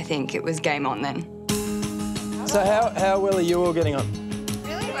 and I think it was game on then. So how well are you all getting on?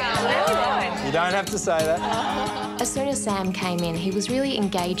 Really well. You don't have to say that. As soon as Sam came in, he was really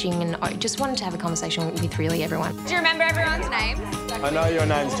engaging and I just wanted to have a conversation with really everyone. Do you remember everyone's names? I know your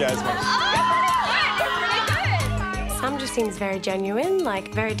name's Jasmine. Sam just seems very genuine,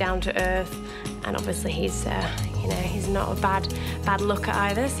 like very down to earth, and obviously he's, you know, he's not a bad looker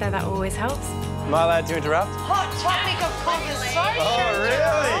either, so that always helps. Am I allowed to interrupt? Hot topic of conversation. Oh,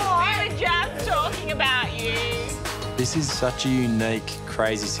 really? We were just talking about you. This is such a unique,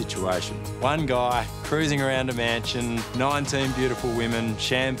 crazy situation. One guy cruising around a mansion, 19 beautiful women,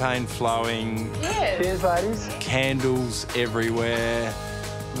 champagne flowing. Yes. Cheers, ladies. Candles everywhere.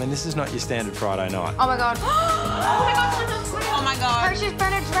 I mean, this is not your standard Friday night. Oh my God. Oh my God. Oh my God. Precious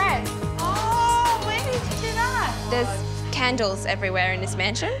Bernard's dress. Oh, where did you do that? There's candles everywhere in this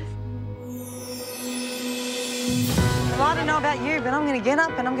mansion. Well, I don't know about you, but I'm going to get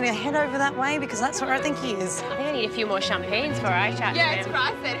up and I'm going to head over that way because that's where I think he is. I think I need a few more champagnes before I chat to him. That's what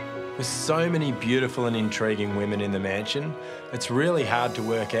I said. With so many beautiful and intriguing women in the mansion, it's really hard to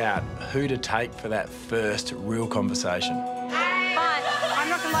work out who to take for that first real conversation. But I'm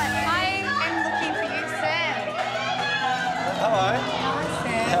not going to lie, I am looking for you, Sam. Hello. Hi,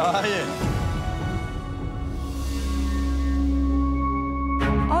 Sam. How are you?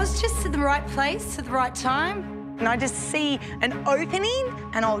 I was just at the right place at the right time. And I just see an opening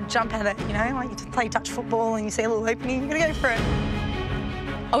and I'll jump at it, you know, like you play touch football and you see a little opening, you're gonna go for it.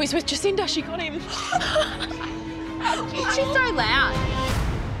 Oh, he's with Jacinda. She got him. She's so loud.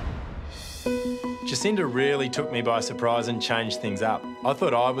 Jacinda really took me by surprise and changed things up. I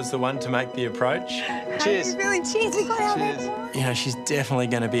thought I was the one to make the approach. Cheers. Really, cheers, we got out there. You know, she's definitely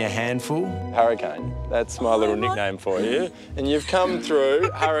going to be a handful. Hurricane, that's my little nickname for you. And you've come through,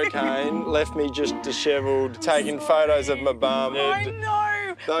 Hurricane, left me just dishevelled, taking photos of my bum. I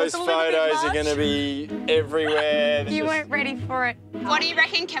know. Those photos are going to be everywhere. You weren't ready for it. What do you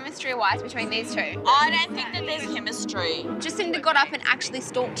reckon chemistry-wise between these two? I don't think that there's chemistry. Jacinda got up and actually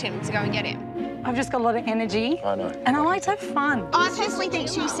stalked him to go and get him. I've just got a lot of energy. I know. And I like to have fun. I personally think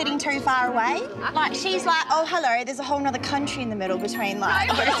she's sitting too far away. Like, she's like, oh, hello, there's a whole nother country in the middle between, like,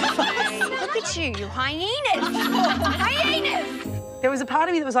 both of us. Look at you, you hyenas. Hyenas. There was a part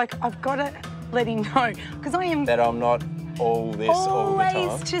of me that was like, I've got to let him know. Because I am That I'm not all this all the time.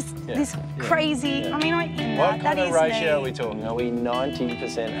 always just this crazy, I mean, I am What that. kind of is ratio me. are we talking? Are we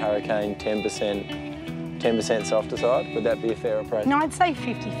 90% Hurricane, 10% softer side? Would that be a fair approach? No, I'd say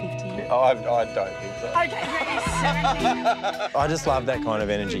 50-50. I don't think so. Okay, ready, 70. I just love that kind of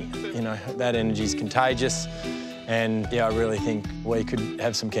energy. You know, that energy's contagious. And yeah, I really think we could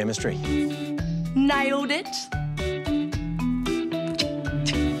have some chemistry. Nailed it.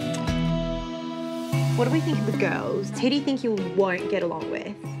 What do we think of the girls? Who do you think you won't get along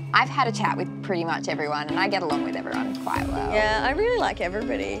with? I've had a chat with pretty much everyone and I get along with everyone quite well. Yeah, I really like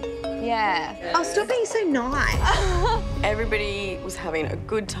everybody. Yeah. Oh, stop being so nice. Everybody was having a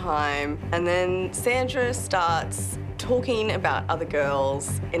good time, and then Sandra starts talking about other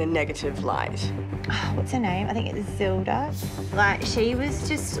girls in a negative light. What's her name? I think it's Zilda. Like, she was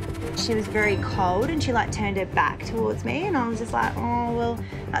very cold and she, like, turned her back towards me and I was just like, oh, well,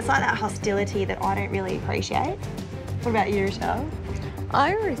 that's like that hostility that I don't really appreciate. What about you, Rochelle?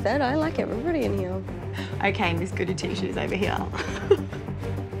 I already said I like everybody in here. Okay, Miss Goody Two-Shoes over here.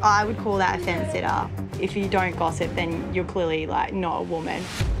 I would call that a fence sitter. If you don't gossip, then you're clearly, like, not a woman.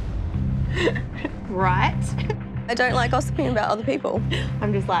 Right? I don't like gossiping about other people.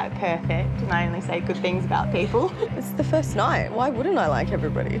 I'm just, like, perfect and I only say good things about people. It's the first night. Why wouldn't I like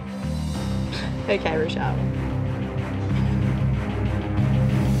everybody? Okay, Rochelle.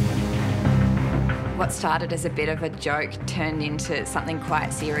 What started as a bit of a joke turned into something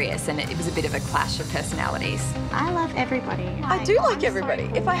quite serious, and it was a bit of a clash of personalities. I love everybody. I do like everybody.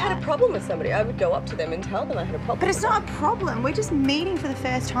 If I had a problem with somebody, I would go up to them and tell them I had a problem. But it's not a problem. We're just meeting for the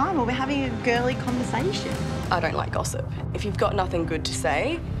first time or we're having a girly conversation. I don't like gossip. If you've got nothing good to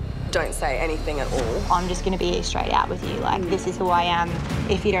say, don't say anything at all. I'm just going to be straight out with you. Like, this is who I am.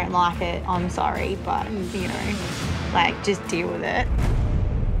 If you don't like it, I'm sorry, but, you know, like, just deal with it.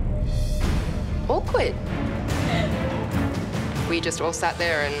 Awkward. We just all sat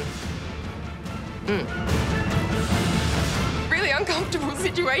there and... Really uncomfortable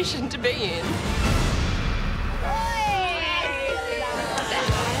situation to be in.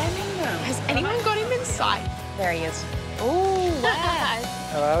 Has anyone got him in sight? There he is. Oh, wow.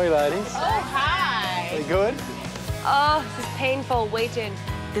 How are we, ladies? Oh, hi. Are you good? Oh, this is painful. Waiting.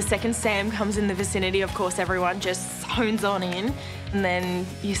 The second Sam comes in the vicinity, of course, everyone just hones on in. And then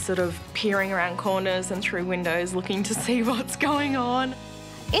you're sort of peering around corners and through windows looking to see what's going on.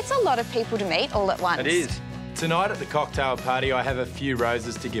 It's a lot of people to meet all at once. It is. Tonight at the cocktail party, I have a few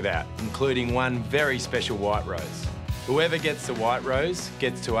roses to give out, including one very special white rose. Whoever gets the white rose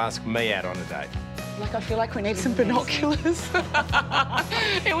gets to ask me out on a date. Like, I feel like we need some binoculars.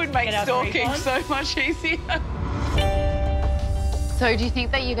 It would make stalking so much easier. So do you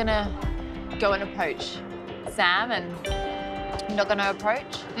think that you're going to go and approach Sam and not going to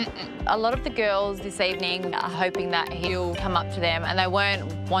approach? A lot of the girls this evening are hoping that he'll come up to them and they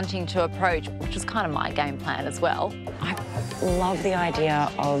weren't wanting to approach, which was kind of my game plan as well. I love the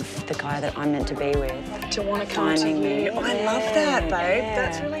idea of the guy that I'm meant to be with. To want to come to you. I love that, babe.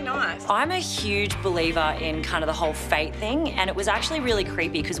 That's really nice. I'm a huge believer in kind of the whole fate thing, and it was actually really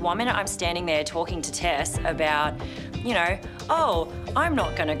creepy because one minute I'm standing there talking to Tess about, you know, oh, I'm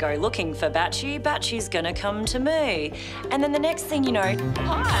not going to go looking for Batchy, Batchy's going to come to me. And then the next thing you know,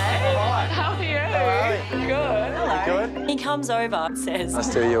 hi. How are you? Good. Hello. Good. He comes over and says... I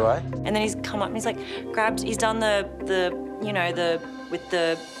steal you away? And then he's come up and he's like, he's done around the...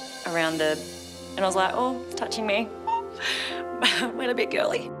 And I was like, oh, it's touching me. Went a bit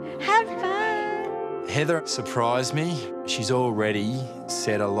girly. Have fun. Heather surprised me. She's already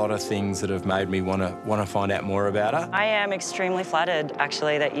said a lot of things that have made me want to find out more about her. I am extremely flattered,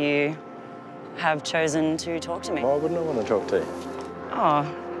 actually, that you have chosen to talk to me. Why wouldn't I want to talk to you? Oh,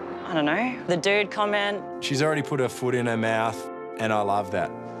 I don't know. The dude comment. She's already put her foot in her mouth, and I love that.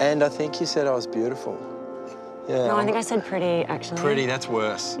 And I think you said I was beautiful. Yeah. No, I think I said pretty, actually. Pretty, that's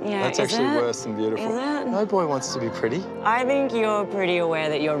worse. Yeah, that's actually worse than beautiful. Is it? No boy wants to be pretty. I think you're pretty aware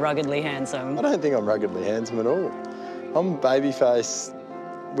that you're ruggedly handsome. I don't think I'm ruggedly handsome at all. I'm baby face,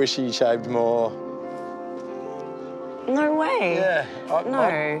 wish he shaved more. No way. Yeah.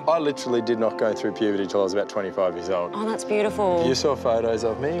 No. I literally did not go through puberty till I was about 25 years old. Oh, that's beautiful. You saw photos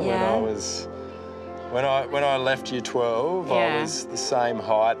of me when I left year 12, I was the same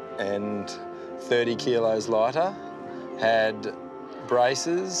height and 30 kilos lighter, had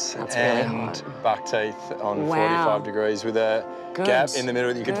braces and buck teeth on 45 degrees with a gap in the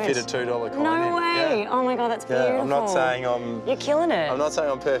middle that you could fit a $2 coin in. No way. Yeah. Oh, my God, that's beautiful. I'm not saying I'm... You're killing it. I'm not saying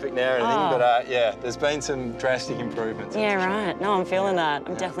I'm perfect now or anything, but yeah, there's been some drastic improvements. Yeah, right. No, I'm feeling that.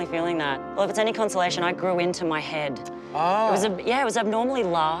 I'm definitely feeling that. Well, if it's any consolation, I grew into my head. Oh. It was abnormally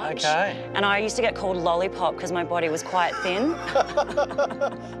large. Okay. And I used to get called lollipop because my body was quite thin.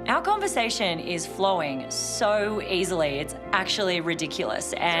 Our conversation is flowing so easily. It's actually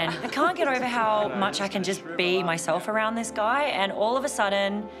ridiculous. And I can't get over how much I can just be myself around this guy. And all of a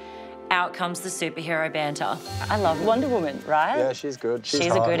sudden, out comes the superhero banter. I love Wonder Woman, right? Yeah, she's good.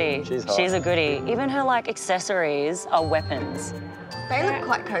 She's a goodie. She's hot. She's a goodie. Even her, like, accessories are weapons. They look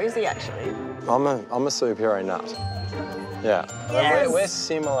quite cozy, actually. I'm a superhero nut. Yeah. Yes. We're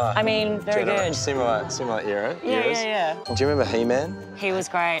similar. I mean, very good. Similar era. Yeah. Do you remember He-Man? He was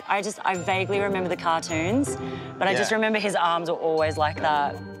great. I vaguely remember the cartoons, but I just remember his arms were always like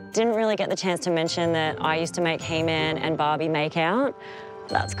that. Didn't really get the chance to mention that I used to make He-Man and Barbie make out.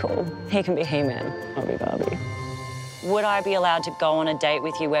 That's cool. He can be He-Man, I'll be Barbie. Would I be allowed to go on a date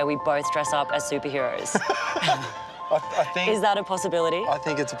with you where we both dress up as superheroes? I think... Is that a possibility? I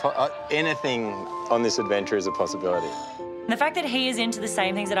think it's anything on this adventure is a possibility. The fact that he is into the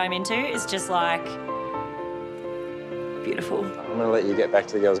same things that I'm into is just like beautiful. I'm going to let you get back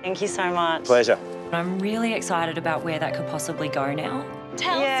to the girls. Thank you so much. Pleasure. I'm really excited about where that could possibly go now.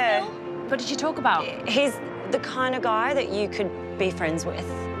 Tell us, what did you talk about? He's the kind of guy that you could be friends with.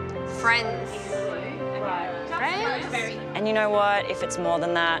 Friends. And you know what? If it's more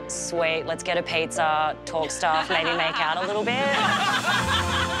than that, sweet, let's get a pizza, talk stuff, maybe make out a little bit.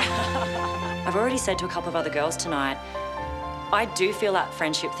 I've already said to a couple of other girls tonight, I do feel that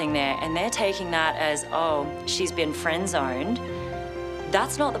friendship thing there, and they're taking that as, oh, she's been friend-zoned.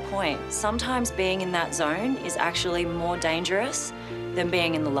 That's not the point. Sometimes being in that zone is actually more dangerous than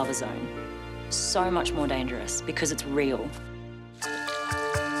being in the lover zone. So much more dangerous because it's real.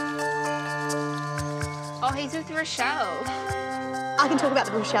 Oh, he's with Rochelle. I can talk about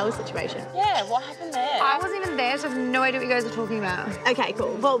the Rochelle situation. Yeah, what happened there? I wasn't even there, so I have no idea what you guys are talking about. Okay,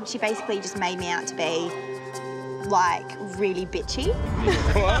 cool. Well, she basically just made me out to be, like, really bitchy.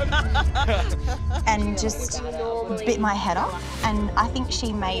 And just bit my head off. And I think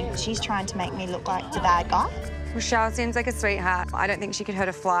she's trying to make me look like the bad guy. Rochelle seems like a sweetheart. I don't think she could hurt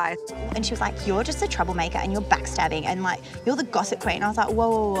a fly. And she was like, you're just a troublemaker and you're backstabbing and, like, you're the gossip queen. And I was like, whoa,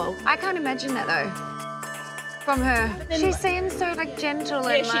 whoa, whoa. I can't imagine that, though. From her. She seems so, like, gentle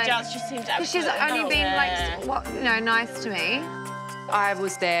and, she does. She seems absolutely she's only been, like, nice to me. I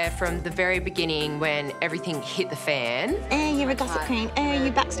was there from the very beginning when everything hit the fan. You're a gossip queen.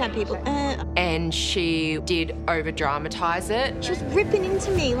 You backstab people. And she did over-dramatise it. She was ripping into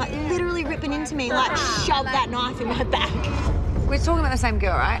me, like literally ripping into me, like shove that knife in my back. We're talking about the same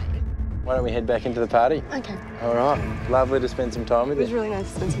girl, right? Why don't we head back into the party? Okay. All right. Lovely to spend some time with you. It was really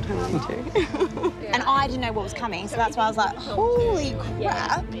nice to spend some time with you too. And I didn't know what was coming, so that's why I was like, holy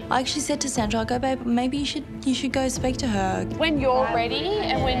crap. I actually said to Sandra, I go, babe, maybe you should go speak to her. When you're ready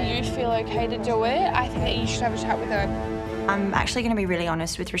and when you feel okay to do it, I think that you should have a chat with her. I'm actually going to be really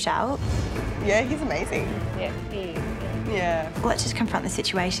honest with Rochelle. Yeah, he's amazing. Yeah, he is. Yeah. Let's just confront the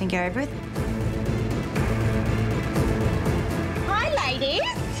situation and get over it.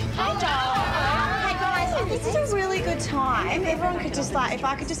 Hey guys, this is a really good time. Everyone could just if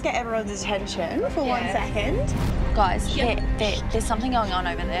I could just get everyone's attention for 1 second. Guys, there's something going on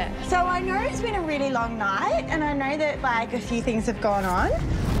over there. So I know it's been a really long night and I know that a few things have gone on,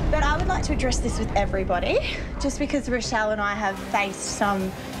 but I would like to address this with everybody just because Rochelle and I have faced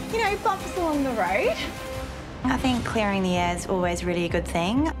some, bumps along the road. I think clearing the air is always really a good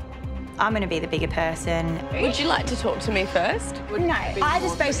thing. I'm going to be the bigger person. Would you like to talk to me first? No, I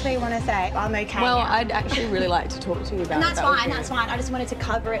just basically want to say I'm okay Well, now. I'd actually really like to talk to you about And it. that's fine. I just wanted to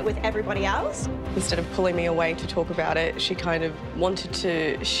cover it with everybody else. Instead of pulling me away to talk about it, she kind of wanted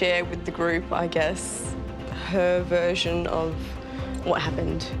to share with the group, I guess, her version of what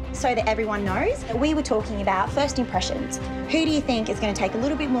happened. So that everyone knows, we were talking about first impressions. Who do you think is going to take a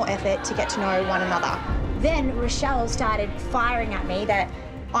little bit more effort to get to know one another? Then Rochelle started firing at me that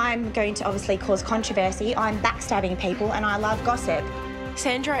I'm going to obviously cause controversy, I'm backstabbing people, and I love gossip.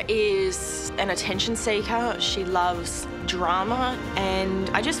 Sandra is an attention seeker. She loves drama, and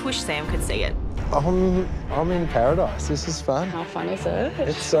I just wish Sam could see it. I'm in paradise. This is fun. How fun is it?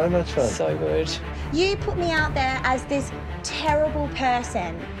 It's so much fun. So good. You put me out there as this terrible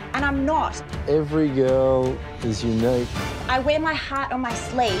person, and I'm not. Every girl is unique. I wear my heart on my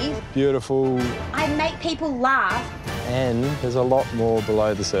sleeve. Beautiful. I make people laugh. And there's a lot more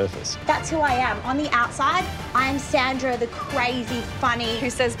below the surface. That's who I am. On the outside, I'm Sandra, the crazy, funny... Who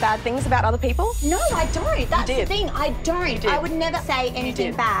says bad things about other people? No, I don't. That's the thing. I don't. I would never say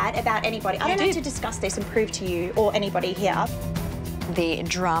anything bad about anybody. I don't have to discuss this and prove to you or anybody here. The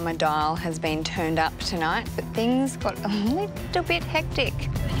drama dial has been turned up tonight, but things got a little bit hectic.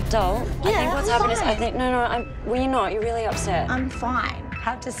 Doll, I think what's happened is well, you're not. You're really upset. I'm fine.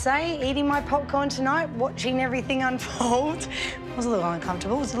 Have to say, eating my popcorn tonight, watching everything unfold, was a little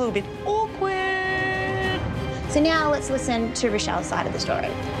uncomfortable. It was a little bit awkward. So now let's listen to Rochelle's side of the story.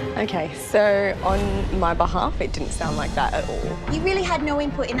 Okay, so on my behalf, it didn't sound like that at all. You really had no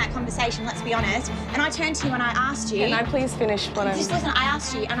input in that conversation, let's be honest. And I turned to you and I asked you... Can I please finish what I'm... Just listen, I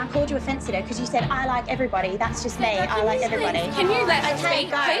asked you and I called you a fence sitter because you said, I like everybody, that's just me, I like everybody. Can you let her speak,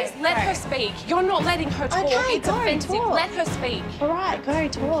 please? Let her speak. You're not letting her talk. Okay, it's offensive. Talk. Let her speak. All right, go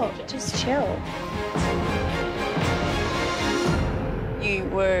talk. Just chill. You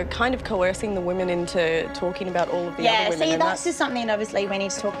were kind of coercing the women into talking about all of the other women. Yeah, see, that's just something obviously we need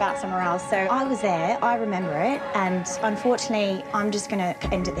to talk about somewhere else. So I was there, I remember it, and unfortunately, I'm just going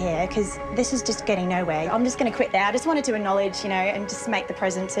to end it there because this is just getting nowhere. I'm just going to quit there. I just wanted to acknowledge, and just make the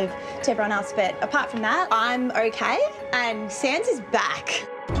presence to everyone else. But apart from that, I'm okay, and Sans is back.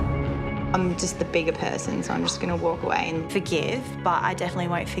 I'm just the bigger person, so I'm just going to walk away and forgive, but I definitely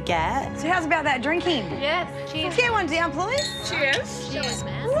won't forget. So how's about that drinking? Yes, cheers. Get one down, please. Cheers. Cheers,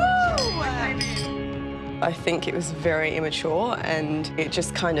 man. Woo! I think it was very immature and it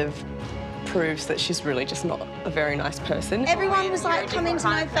just kind of proves that she's really just not a very nice person. Everyone was coming to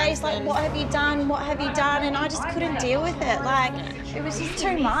my face, what have you done, what have you done? And I just couldn't deal with it. It was just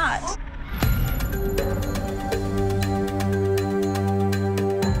too much.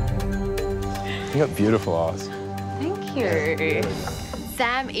 You got beautiful eyes. Thank you.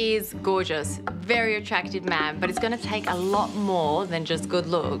 Sam is gorgeous, very attractive man, but it's going to take a lot more than just good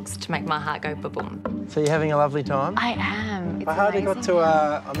looks to make my heart go ba-boom. So you're having a lovely time? I am. It's I hardly got to,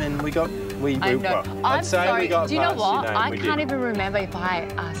 I know. I'm sorry. We got Do you know past what? your name. I can't even remember if I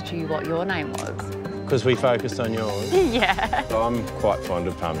asked you what your name was. Because we focused on yours. Yeah. So I'm quite fond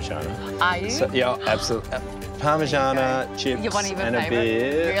of Parmigiana. Are you? So, yeah, absolutely. Parmigiana, chips, You're one of your and a favourite?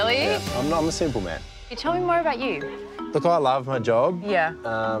 beer. Really? Yeah. I'm a simple man. Tell me more about you. Look, I love my job. Yeah.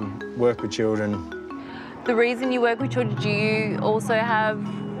 Work with children. The reason you work with children, do you also have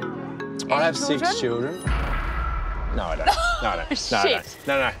any I have children? 6 children. No, I don't. No. Shit.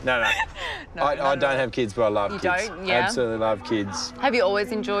 No. I don't have kids, but I love kids. You don't? Yeah. Absolutely love kids. Have you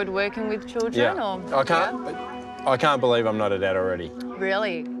always enjoyed working with children? Yeah. Or? I can't believe I'm not a dad already.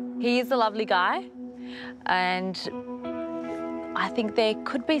 Really? He is a lovely guy, and I think there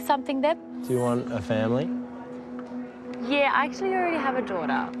could be something there. Do you want a family? Yeah, I actually already have a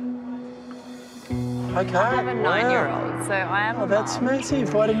daughter. Okay. I have a 9-year-old, so I am a that's mum.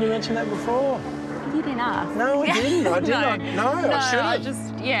 massive. Why didn't you mention that before? You didn't ask. No, I didn't. I did not. No, I should have.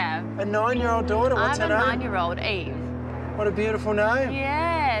 A 9-year-old daughter. What's her name? I have a 9-year-old, Eve. What a beautiful name.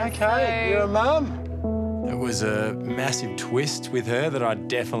 Yeah. Okay, you're a mum. It was a massive twist with her that I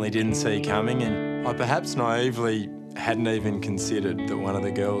definitely didn't see coming, and I perhaps naively hadn't even considered that one of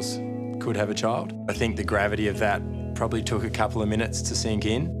the girls could have a child. I think the gravity of that probably took a couple of minutes to sink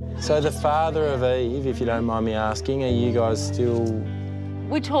in. So the father of Eve, if you don't mind me asking, are you guys still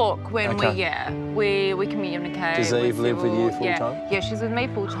We talk when Okay. we communicate. Does Eve live with you full time? Yeah, she's with me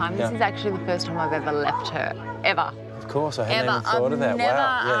full time. This Yeah. is actually the first time I've ever left her, ever. Of course, I hadn't even thought of that. Never,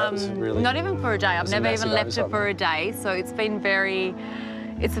 wow, yeah, that was really... not even for a day. I've was a never even massive left her oversight. for a day, so it's been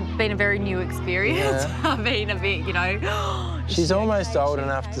a very new experience. Yeah. I've been a bit, you know. She's almost old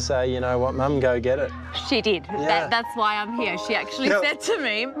enough to say, you know what, Mum, go get it. She did. Yeah. That's why I'm here. She actually Yep. said to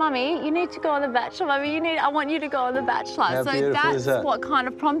me, Mummy, you need to go on The Bachelor. Mummy, I want you to go on The Bachelor. How so beautiful is that's that? what kind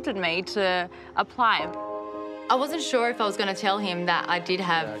of prompted me to apply. I wasn't sure if I was going to tell him that I did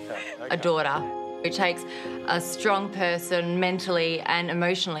have a daughter. It takes a strong person mentally and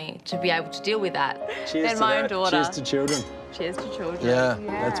emotionally to be able to deal with that. Cheers Then to my that. own daughter. Cheers to children. Cheers to children. Yeah,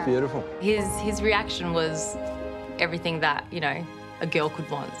 that's beautiful. His reaction was everything that, you know, a girl could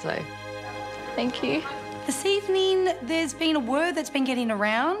want, so thank you. This evening, there's been a word that's been getting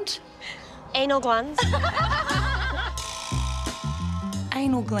around. Anal glands.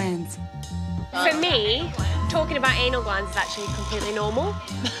 Anal glands. For me, talking about anal glands is actually completely normal.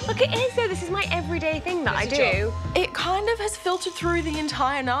 Look, it is though. This is my everyday thing that I do. It kind of has filtered through the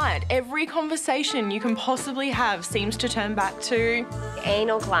entire night. Every conversation you can possibly have seems to turn back to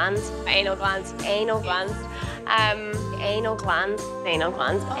Anal glands, anal glands, anal glands, anal glands, anal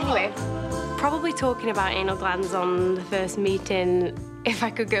glands. Anyway, probably talking about anal glands on the first meeting. If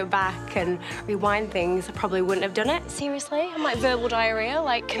I could go back and rewind things, I probably wouldn't have done it. Seriously, I'm like verbal diarrhea.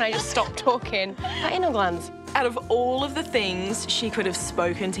 Like, can I just stop talking about anal glands? out of all of the things she could have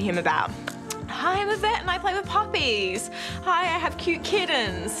spoken to him about. Hi, I'm a vet and I play with puppies. Hi, I have cute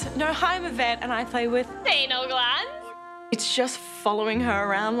kittens. No, hi, I'm a vet and I play with anal glands. It's just following her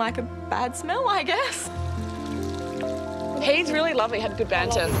around like a bad smell, I guess. He's really lovely, had good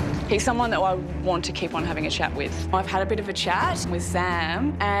banter. He's someone that I want to keep on having a chat with. I've had a bit of a chat with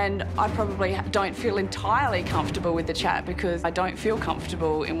Sam and I probably don't feel entirely comfortable with the chat because I don't feel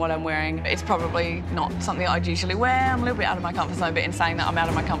comfortable in what I'm wearing. It's probably not something I'd usually wear. I'm a little bit out of my comfort zone, but in saying that, I'm out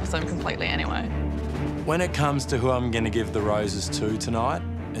of my comfort zone completely anyway. When it comes to who I'm going to give the roses to tonight,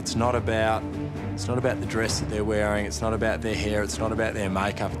 it's not about the dress that they're wearing, it's not about their hair, it's not about their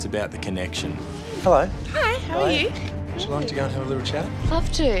makeup, it's about the connection. Hello. Hi, how are you? Would you like to go and have a little chat?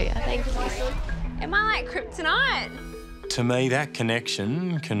 Love to, thank you. Am I like kryptonite? To me, that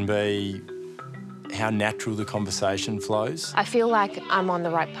connection can be how natural the conversation flows. I feel like I'm on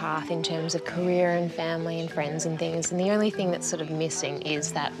the right path in terms of career and family and friends and things, and the only thing that's sort of missing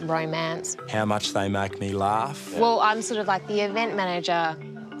is that romance. How much they make me laugh. Well, I'm sort of like the event manager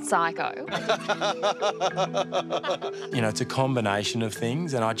psycho. You know, it's a combination of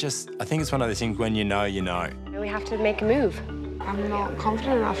things, and I think it's one of those things when you know, you know. We have to make a move. I'm not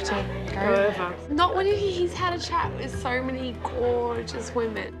confident enough to go over. Not when he's had a chat with so many gorgeous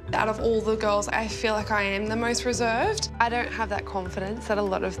women. Out of all the girls, I feel like I am the most reserved. I don't have that confidence that a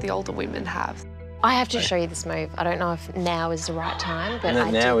lot of the older women have. I have to show you this move. I don't know if now is the right time, but No,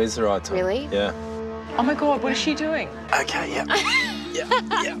 now is the right time. Really? Yeah. Oh my God, what is she doing? Okay, yeah.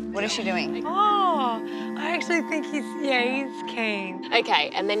 Yeah. What is she doing? Oh, I actually think he's keen. Okay,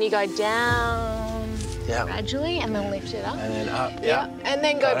 and then you go down Yeah. gradually and then lift it up. And then up, yeah. And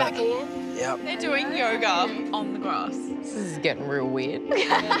then go Got back it. again. Yep. They're doing yoga on the grass. This is getting real weird.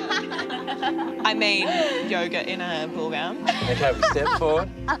 I mean, yoga in a ball gown. Okay, we step forward.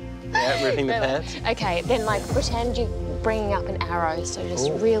 Yeah, ripping the pants. Okay, then like pretend you're bringing up an arrow, so just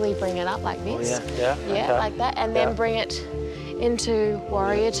Ooh. really bring it up like this. Oh, yeah, yeah. Yeah, Okay. like that, and then bring it into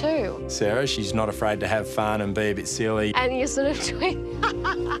Warrior 2. Sarah, she's not afraid to have fun and be a bit silly And you're sort of doing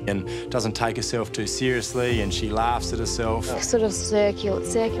and doesn't take herself too seriously, and she laughs at herself. sort of circular.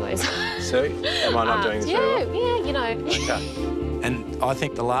 So, am I not doing this very well? Yeah, you know. Okay. And I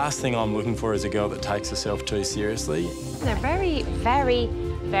think the last thing I'm looking for is a girl that takes herself too seriously. They're very, very,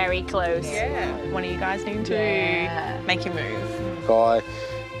 very close. Yeah. One of you guys need to make your move. I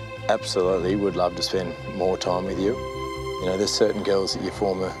absolutely would love to spend more time with you. You know, there's certain girls that you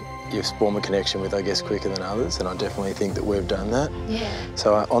form a connection with, I guess, quicker than others, and I definitely think that we've done that. Yeah.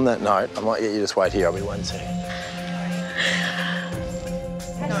 So on that note, I might get you just wait here. I'll be 1 second.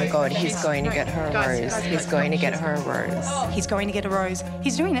 Oh my God, he's going to get her a rose. He's going to get her a rose. He's going to get a rose.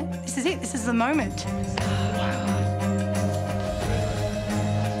 He's doing it. This is it. This is the moment.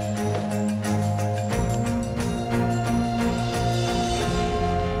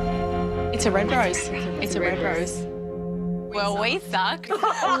 It's a red rose. It's a red rose. Well, we suck.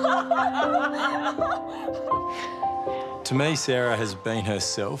 To me, Sarah has been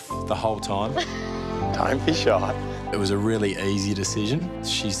herself the whole time. Don't be shy. It was a really easy decision.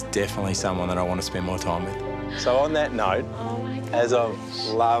 She's definitely someone that I want to spend more time with. So on that note, as I've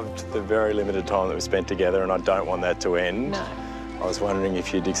loved the very limited time that we spent together, and I don't want that to end, I was wondering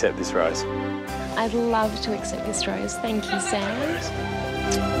if you'd accept this rose. I'd love to accept this rose. Thank you, Sam.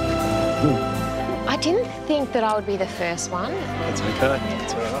 I didn't think that I would be the first one. That's okay.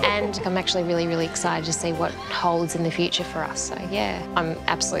 That's all right. And I'm actually really, really excited to see what holds in the future for us. So, yeah, I'm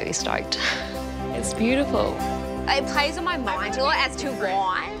absolutely stoked. It's beautiful. It plays on my mind a lot as to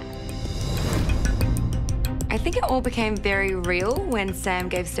why. I think it all became very real when Sam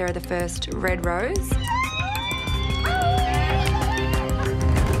gave Sarah the first red rose.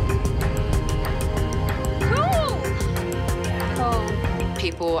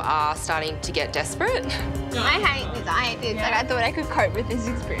 People are starting to get desperate. I hate this. Like, I thought I could cope with this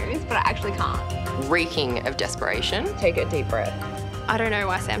experience, but I actually can't. Reeking of desperation. Take a deep breath. I don't know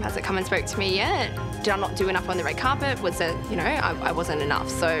why Sam hasn't come and spoke to me yet. Did I not do enough on the red carpet? Was there, you know, I wasn't enough.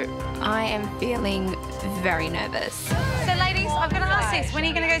 So I am feeling very nervous. So, ladies, I'm going to ask this. When are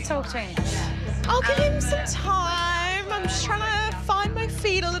you going to go talk to him? I'll give him some time. I'm just trying to find my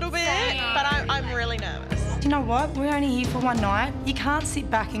feet a little bit, but I'm really nervous. You know what? We're only here for one night. You can't sit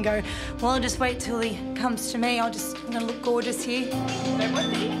back and go, well, I'll just wait till he comes to me. I'm going to look gorgeous here.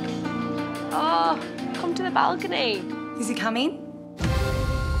 Oh, come to the balcony. Is he coming?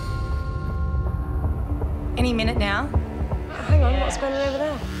 Any minute now. Hang on, what's going on over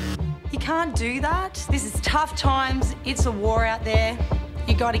there? You can't do that. This is tough times. It's a war out there.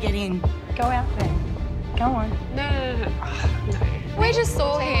 You got to get in. Go out there. Go on. No. We just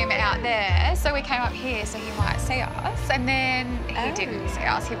saw him out there, so we came up here so he might see us, and then he didn't see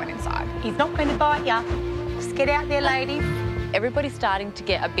us. He went inside. He's not going to bite you. Just get out there, ladies. Everybody's starting to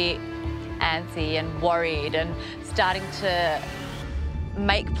get a bit antsy and worried and starting to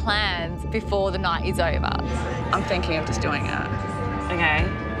make plans before the night is over. I'm thinking of just doing it. Okay.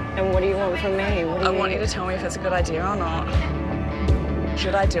 And what do you want from me? I want you to tell me if it's a good idea or not.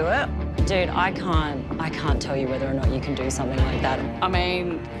 Should I do it? Dude, I can't tell you whether or not you can do something like that. I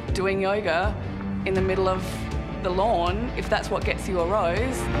mean, doing yoga in the middle of the lawn, if that's what gets you a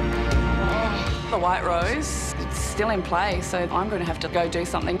rose. The white rose, it's still in play, so I'm going to have to go do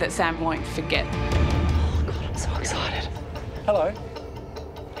something that Sam won't forget. Oh, God, I'm so excited. Hello.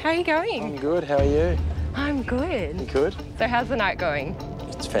 How are you going? I'm good. How are you? I'm good. You good? So how's the night going?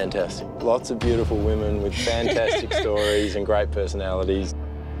 It's fantastic. Lots of beautiful women with fantastic stories and great personalities.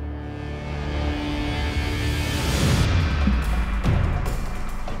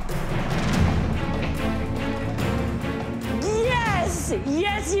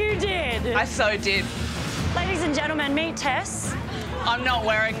 Yes, you did. I so did. Ladies and gentlemen, meet Tess. I'm not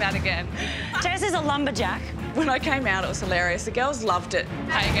wearing that again. Tess is a lumberjack. When I came out, it was hilarious. The girls loved it.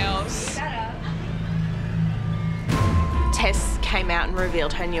 Hey, girls. Tess came out and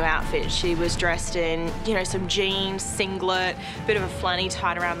revealed her new outfit. She was dressed in, you know, some jeans, singlet, bit of a flanny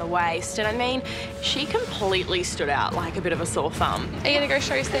tied around the waist. And I mean, she completely stood out like a bit of a sore thumb. Are you going to go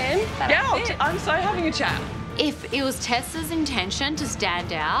show Sam? Yeah, I'm so having a chat. If it was Tessa's intention to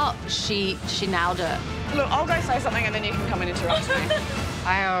stand out, she nailed it. Look, I'll go say something and then you can come and interrupt me.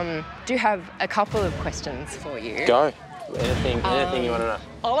 I do have a couple of questions for you. Go. Anything you want to know.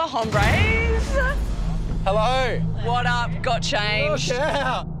 Hola, hombres. Hello. What up? Got changed. Look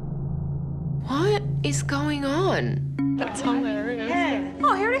out. What is going on? That's hilarious. Yeah.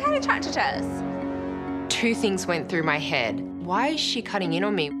 Oh, he already had a chat to Tess. Two things went through my head. Why is she cutting in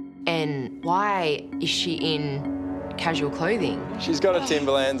on me? And why is she in casual clothing? She's got her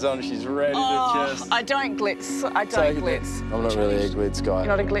Timberlands on. She's ready to just... I don't glitz. I don't glitz. I'm not really a glitz guy.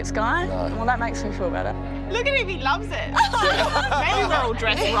 You're not a glitz guy? No. Well, that makes me feel better. Look at him, he loves it. Maybe we're all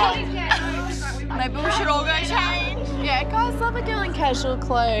dressed wrong. Maybe we should all go change. Yeah, guys love a girl in casual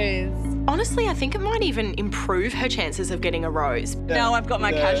clothes. Honestly, I think it might even improve her chances of getting a rose. Now I've got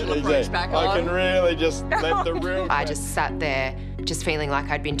my casual approach back on. I can really just let the real... I just sat there just feeling like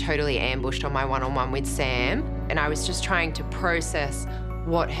I'd been totally ambushed on my one-on-one with Sam, and I was just trying to process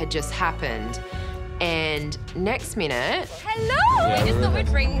what had just happened. And next minute... Hello! Yeah, I just thought we'd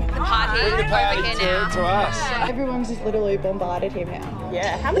bring the party over here now. to us. Everyone's just literally bombarded him now.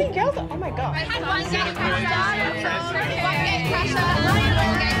 Yeah, how many girls? Oh my God.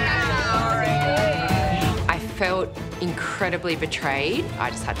 I felt incredibly betrayed. I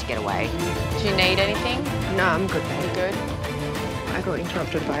just had to get away. Do you need anything? No, I'm good. You good? I got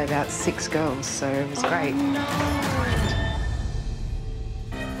interrupted by about 6 girls, so it was great.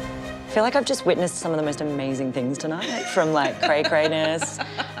 I feel like I've just witnessed some of the most amazing things tonight, from like cray-crayness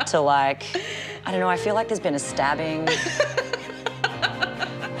to like, I don't know, I feel like there's been a stabbing.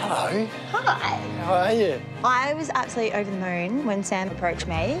 Hello. Hi. How are you? I was absolutely over the moon when Sam approached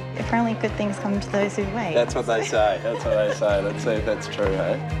me. Apparently good things come to those who wait. That's what they say. That's what they say. Let's see if that's true,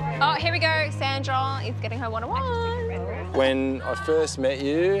 hey? Oh, here we go. Sandra is getting her one-on-one. When I first met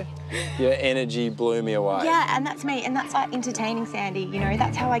you, your energy blew me away. Yeah, and that's me, and that's like entertaining Sandy, you know,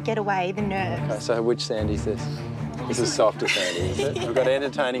 that's how I get away the nerves. Okay, so which Sandy's this? This is softer Sandy, is it? We've got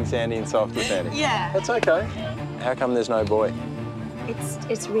entertaining Sandy and softer Sandy. Yeah. That's okay. How come there's no boy?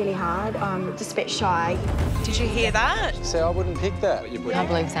 It's really hard. I'm just a bit shy. Did you hear that? See, I wouldn't pick that. I can't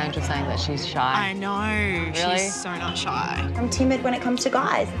believe Sandra's saying that she's shy. I know. Really? She's so not shy. I'm timid when it comes to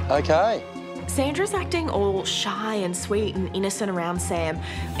guys. Okay. Sandra's acting all shy and sweet and innocent around Sam,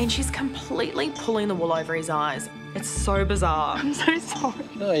 and she's completely pulling the wool over his eyes. It's so bizarre. I'm so sorry.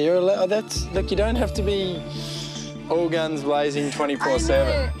 No, you're allowed. Look, you don't have to be all guns blazing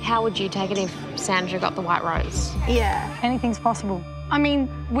 24/7. How would you take it if Sandra got the white rose? Yeah. Anything's possible. I mean,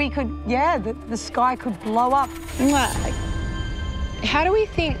 we could, yeah, the sky could blow up. How do we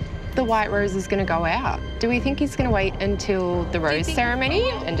think the white rose is going to go out? Do we think he's going to wait until the rose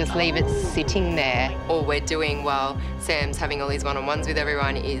ceremony and just leave it sitting there? All we're doing while Sam's having all these one-on-ones with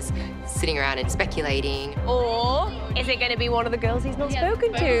everyone is sitting around and speculating. Or is it going to be one of the girls he's not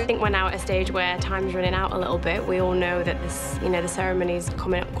spoken to? I think we're now at a stage where time's running out a little bit. We all know that this, the ceremony's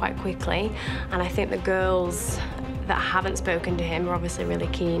coming up quite quickly, and I think the girls that haven't spoken to him are obviously really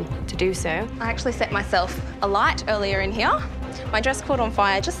keen to do so. I actually set myself alight earlier in here. My dress caught on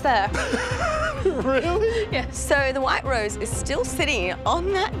fire just there. Really? Yeah. So the white rose is still sitting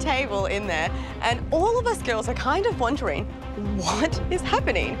on that table in there, and all of us girls are kind of wondering, what is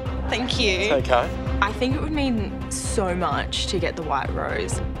happening? Thank you. It's okay. I think it would mean so much to get the white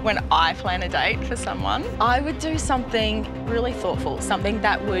rose. When I plan a date for someone, I would do something really thoughtful, something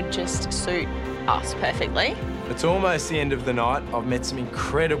that would just suit us perfectly. It's almost the end of the night. I've met some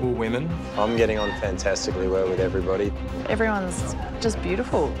incredible women. I'm getting on fantastically well with everybody. Everyone's just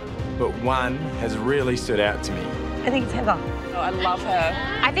beautiful. But one has really stood out to me. I think it's Heather. Oh, I love her.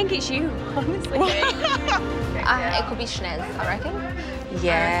 I think it's you, honestly. It could be Schnez, I reckon.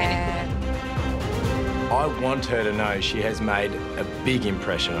 Yeah. I want her to know she has made a big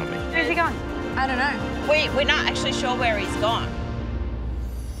impression on me. Where's he gone? I don't know. We're not actually sure where he's gone.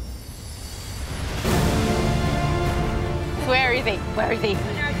 Where is he? Where is he?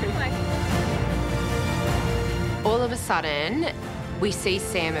 All of a sudden, we see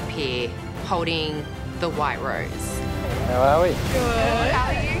Sam appear holding the white rose. How are we? Good. How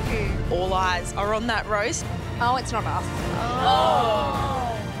are you? All eyes are on that rose. Oh, it's not us.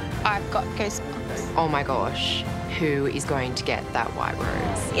 Oh. I've got goosebumps. Oh my gosh, who is going to get that white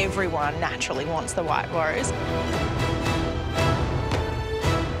rose? Everyone naturally wants the white rose.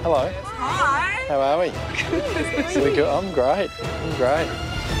 Hello. Hi. How are we? So we good? I'm great. I'm great.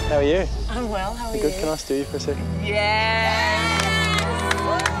 How are you? I'm well. How are you? Good. Can I steal you for a second? Yes.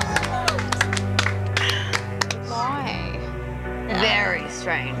 Why? Very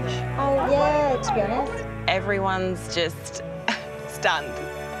strange. Oh, yeah, to be honest. Everyone's just stunned.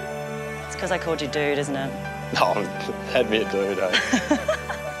 It's because I called you dude, isn't it? No, admit dude, eh?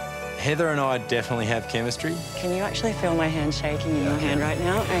 Heather and I definitely have chemistry. Can you actually feel my hand shaking in your hand right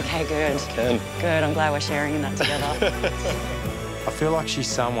now? Okay, good. I can. Good, I'm glad we're sharing in that together. I feel like she's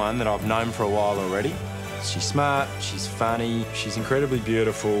someone that I've known for a while already. She's smart, she's funny, she's incredibly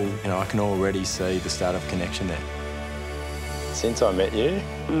beautiful, and I can already see the start of connection there. Since I met you,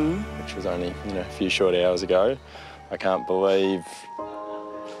 which was only a few short hours ago, I can't believe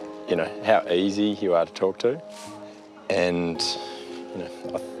how easy you are to talk to. And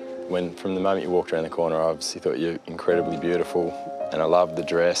when from the moment you walked around the corner, I obviously thought you were incredibly beautiful, and I loved the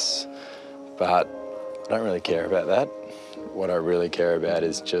dress, but I don't really care about that. What I really care about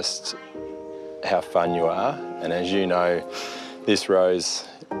is just how fun you are, and as you know, this rose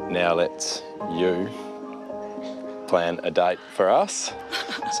now lets you plan a date for us.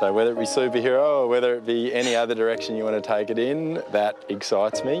 So whether it be superhero or whether it be any other direction you want to take it in, that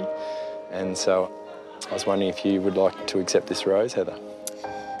excites me. And so I was wondering if you would like to accept this rose, Heather.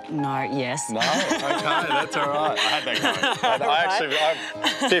 No, yes. No? Okay, that's all right. I had that going.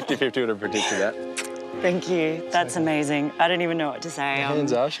 I 50-50 would have predicted that. Thank you. That's amazing. I don't even know what to say. Your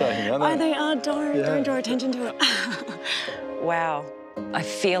hands are shaking, aren't they? Oh, they are. Don't draw attention to it. Wow. I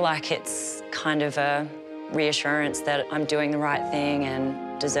feel like it's kind of a reassurance that I'm doing the right thing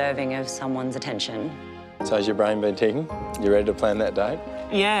and deserving of someone's attention. So has your brain been ticking? You ready to plan that date?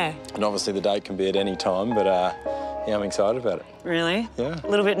 Yeah. And obviously the date can be at any time, but yeah, I'm excited about it. Really? Yeah. A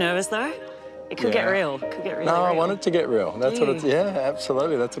little bit nervous though? It could get real. It could get really real. No, I want it to get real. That's what it's, yeah,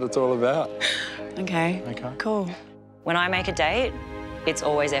 absolutely. That's what it's all about. Okay. Okay. Cool. When I make a date, it's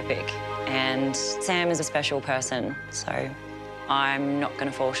always epic. And Sam is a special person, so I'm not going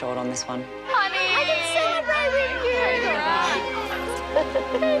to fall short on this one. Honey, I can celebrate with you.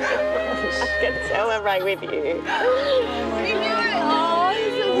 I can celebrate with you.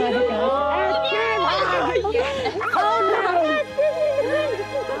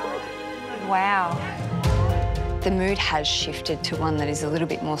 Wow. The mood has shifted to one that is a little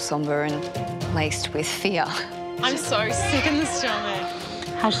bit more sombre and laced with fear. I'm so sick in the stomach.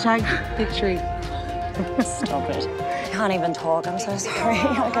 Hashtag victory. Stop it. I can't even talk. I'm so sorry.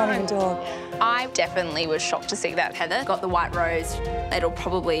 I can't even talk. I definitely was shocked to see that Heather got the white rose. It'll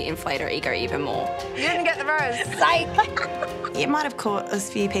probably inflate her ego even more. You didn't get the rose. Psych! It might have caught a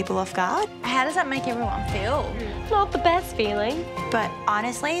few people off guard. How does that make everyone feel? Not the best feeling. But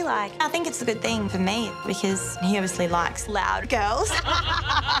honestly, like, I think it's a good thing for me because he obviously likes loud girls.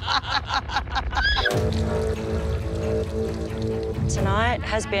 Tonight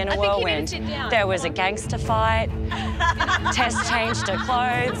has been a whirlwind. There was a gangster fight. Tess changed her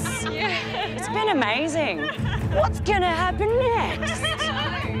clothes. It's been amazing. What's gonna happen next?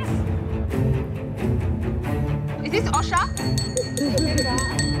 Is this Osher?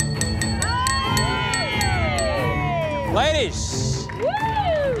 Ladies,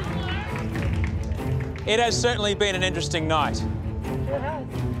 it has certainly been an interesting night.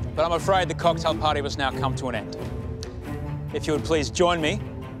 But I'm afraid the cocktail party must now come to an end. If you would please join me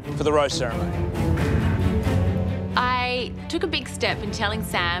for the rose ceremony. I took a big step in telling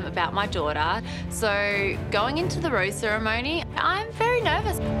Sam about my daughter. So going into the rose ceremony, I'm very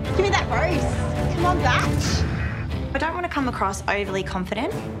nervous. Give me that rose. Come on, Batch. I don't want to come across overly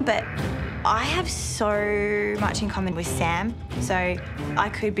confident, but I have so much in common with Sam, so I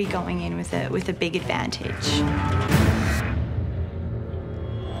could be going in with a big advantage.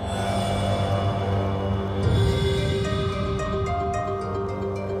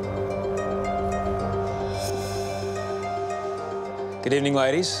 Good evening,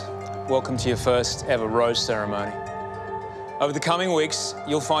 ladies. Welcome to your first ever rose ceremony. Over the coming weeks,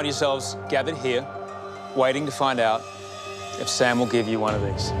 you'll find yourselves gathered here, waiting to find out if Sam will give you one of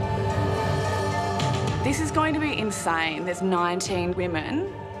these. This is going to be insane. There's 19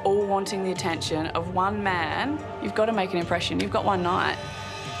 women all wanting the attention of one man. You've got to make an impression. You've got one night.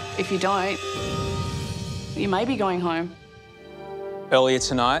 If you don't, you may be going home. Earlier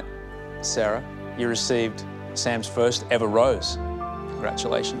tonight, Sarah, you received Sam's first ever rose.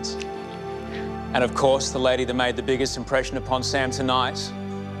 Congratulations. And of course, the lady that made the biggest impression upon Sam tonight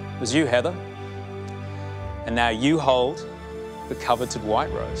was you, Heather. And now you hold the coveted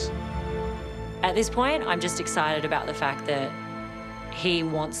white rose. At this point, I'm just excited about the fact that he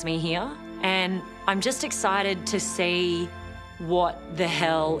wants me here. And I'm just excited to see what the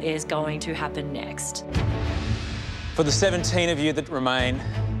hell is going to happen next. For the 17 of you that remain,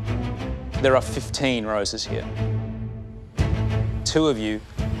 there are 15 roses here. 2 of you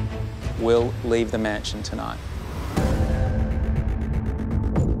will leave the mansion tonight.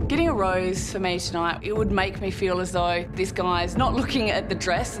 Getting a rose for me tonight, it would make me feel as though this guy's not looking at the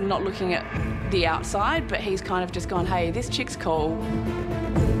dress and not looking at the outside, but he's kind of just gone, hey, this chick's cool.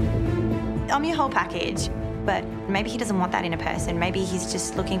 I'm your whole package, but maybe he doesn't want that in a person. Maybe he's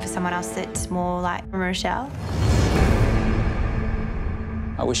just looking for someone else that's more like Rochelle.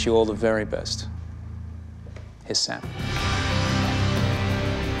 I wish you all the very best. Here's Sam.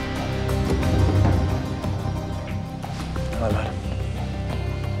 Hello, mate.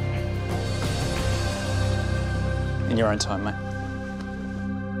 In your own time, mate.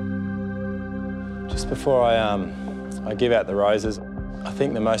 Just before I give out the roses, I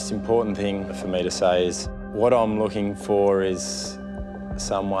think the most important thing for me to say is what I'm looking for is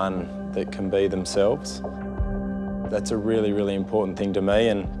someone that can be themselves. That's a really, really important thing to me,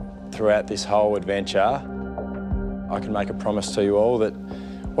 and throughout this whole adventure, I can make a promise to you all that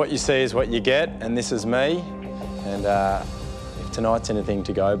what you see is what you get, and this is me. And if tonight's anything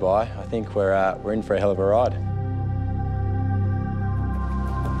to go by, I think we're in for a hell of a ride.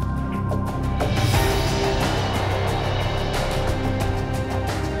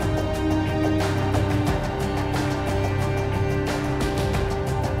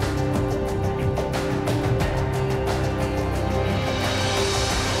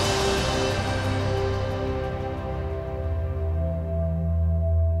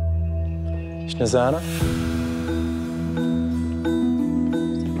 Nazana?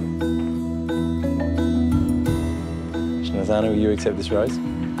 Nazana, will you accept this rose?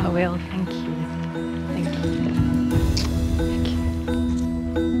 I will, thank you. Thank you. Thank you.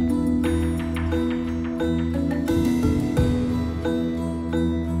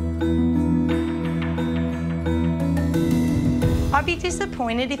 I'd be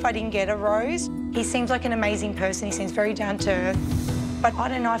disappointed if I didn't get a rose. He seems like an amazing person. He seems very down to earth. But I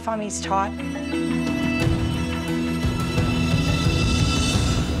don't know if I'm his type.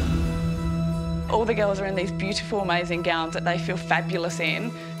 All the girls are in these beautiful, amazing gowns that they feel fabulous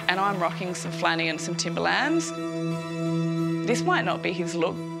in, and I'm rocking some flanny and some Timberlands. This might not be his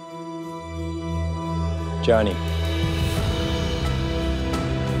look. Joni.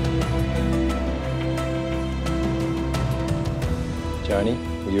 Joni,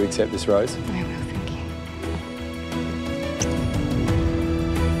 will you accept this rose? I will, thank you.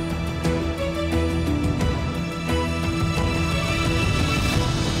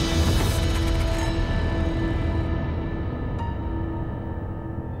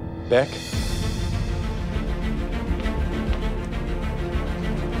 Beck.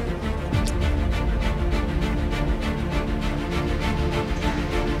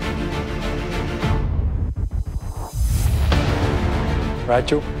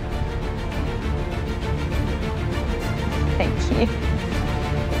 Rachel. Thank you.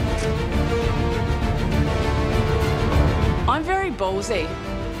 I'm very ballsy,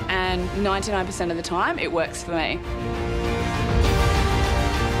 and 99% of the time it works for me.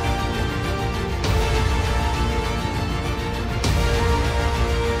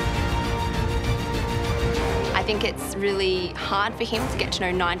 I think it's really hard for him to get to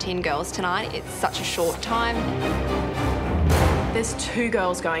know 19 girls tonight. It's such a short time. There's 2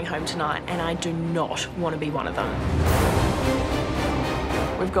 girls going home tonight, and I do not want to be one of them.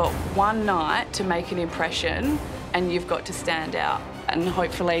 We've got one night to make an impression, and you've got to stand out. And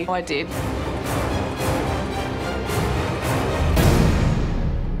hopefully I did.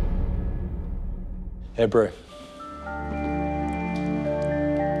 Ebru.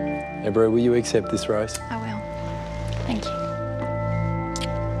 Ebru, will you accept this rose? I will. Thank you.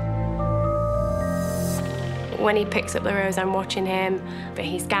 When he picks up the rose, I'm watching him, but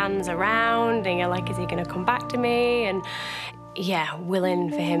he scans around and you're like, is he going to come back to me? And yeah, willing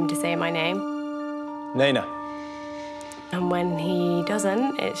for him to say my name. Nina. And when he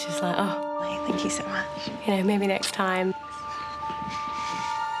doesn't, it's just like, oh, thank you so much. You know, maybe next time.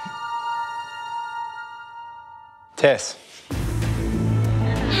 Tess.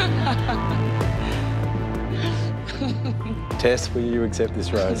 Tess, will you accept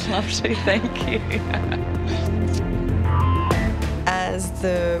this rose? I'd love to, thank you. As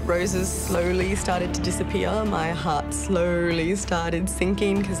the roses slowly started to disappear, my heart slowly started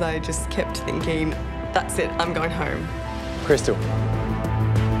sinking because I just kept thinking, that's it, I'm going home. Crystal.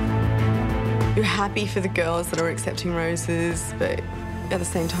 You're happy for the girls that are accepting roses, but at the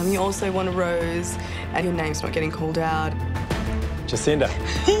same time, you also want a rose and your name's not getting called out. Jacinda.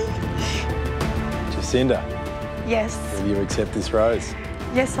 Jacinda. Yes. Will you accept this rose?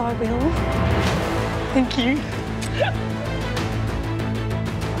 Yes, I will. Thank you.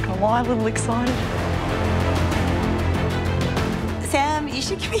 I'm a little excited. Sam, you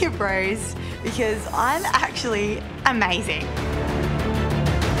should give me a rose because I'm actually amazing.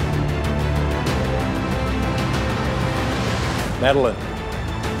 Madeline.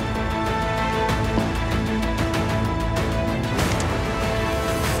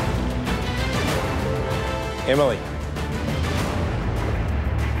 Emily.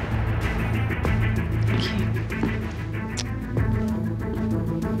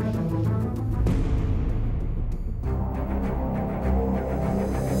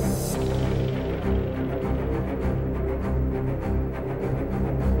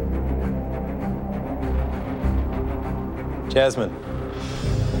 Jasmine.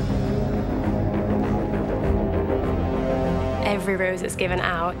 Every rose that's given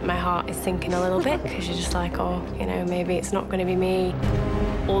out, my heart is sinking a little bit because you're just like, oh, you know, maybe it's not going to be me.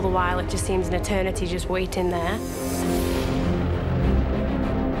 All the while, it just seems an eternity just waiting there.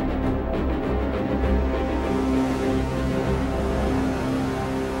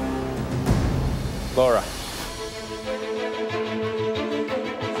 Laura.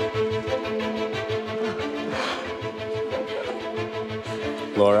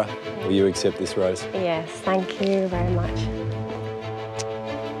 Laura, will you accept this rose? Yes, thank you very much.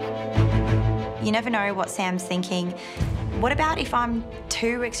 You never know what Sam's thinking. What about if I'm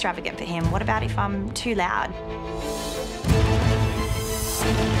too extravagant for him? What about if I'm too loud?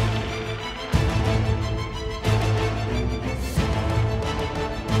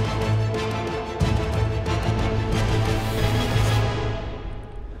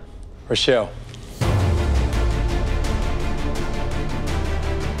 Rochelle.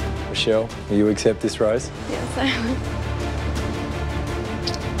 Rochelle, will you accept this rose? Yes, I will.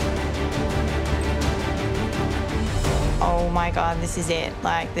 Oh my God, this is it.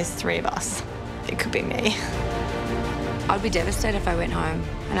 Like, there's 3 of us. It could be me. I'd be devastated if I went home,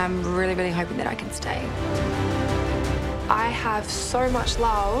 and I'm really, really hoping that I can stay. I have so much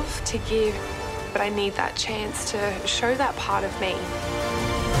love to give, but I need that chance to show that part of me.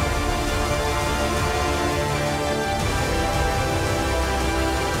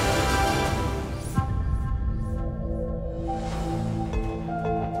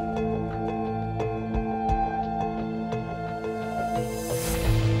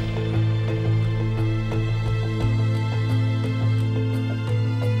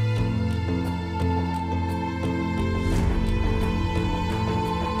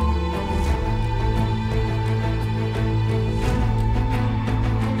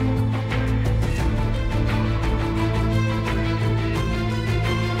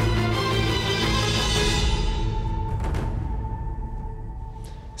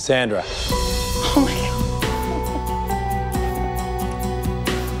 Sandra. Oh my God.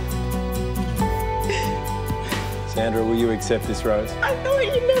 Sandra, will you accept this rose? I thought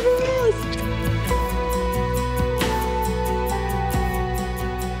you never asked.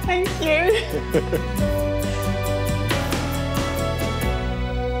 Thank you.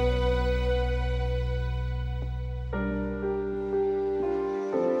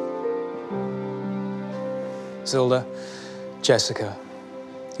 Zilda, Jessica,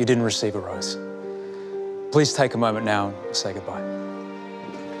 you didn't receive a rose. Please take a moment now and say goodbye.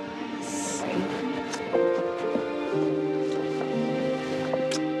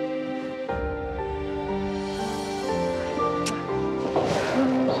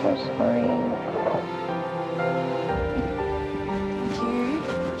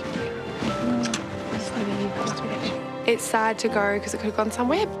 It's sad to go because it could have gone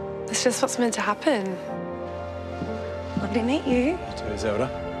somewhere. It's just what's meant to happen. Lovely to meet you. You too, Zelda.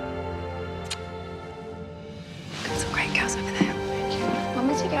 Got some great girls over there. Well,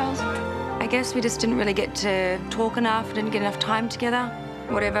 miss you girls. I guess we just didn't really get to talk enough, didn't get enough time together.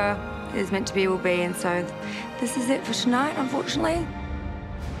 Whatever is meant to be will be, and so this is it for tonight, unfortunately.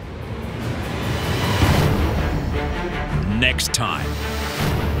 Next time,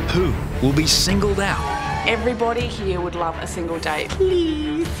 who will be singled out? Everybody here would love a single date.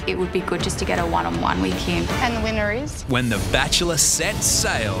 Please. It would be good just to get a one-on-one weekend. And the winner is? When the Bachelor sets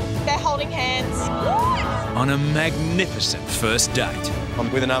sail They're holding hands. on a magnificent first date.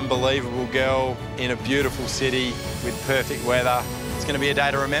 I'm with an unbelievable girl in a beautiful city with perfect weather. It's going to be a day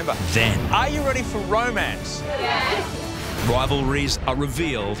to remember. Then, Are you ready for romance? rivalries are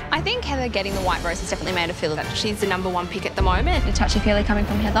revealed. I think Heather getting the white rose has definitely made her feel that she's the #1 pick at the moment. A touchy-feely coming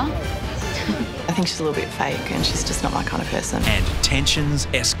from Heather. I think she's a little bit fake and she's just not my kind of person. And tensions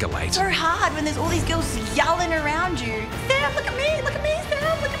escalate. It's so hard when there's all these girls yelling around you. Sam, look at me, look at me,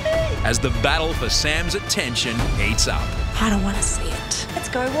 Sam, look at me. As the battle for Sam's attention heats up. I don't want to see it. Let's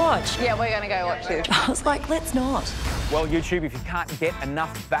go watch. Yeah, we're going to go watch this. I was like, let's not. Well, YouTube, if you can't get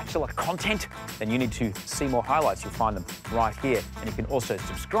enough Bachelor content, then you need to see more highlights. You'll find them right here. And you can also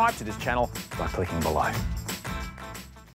subscribe to this channel by clicking below.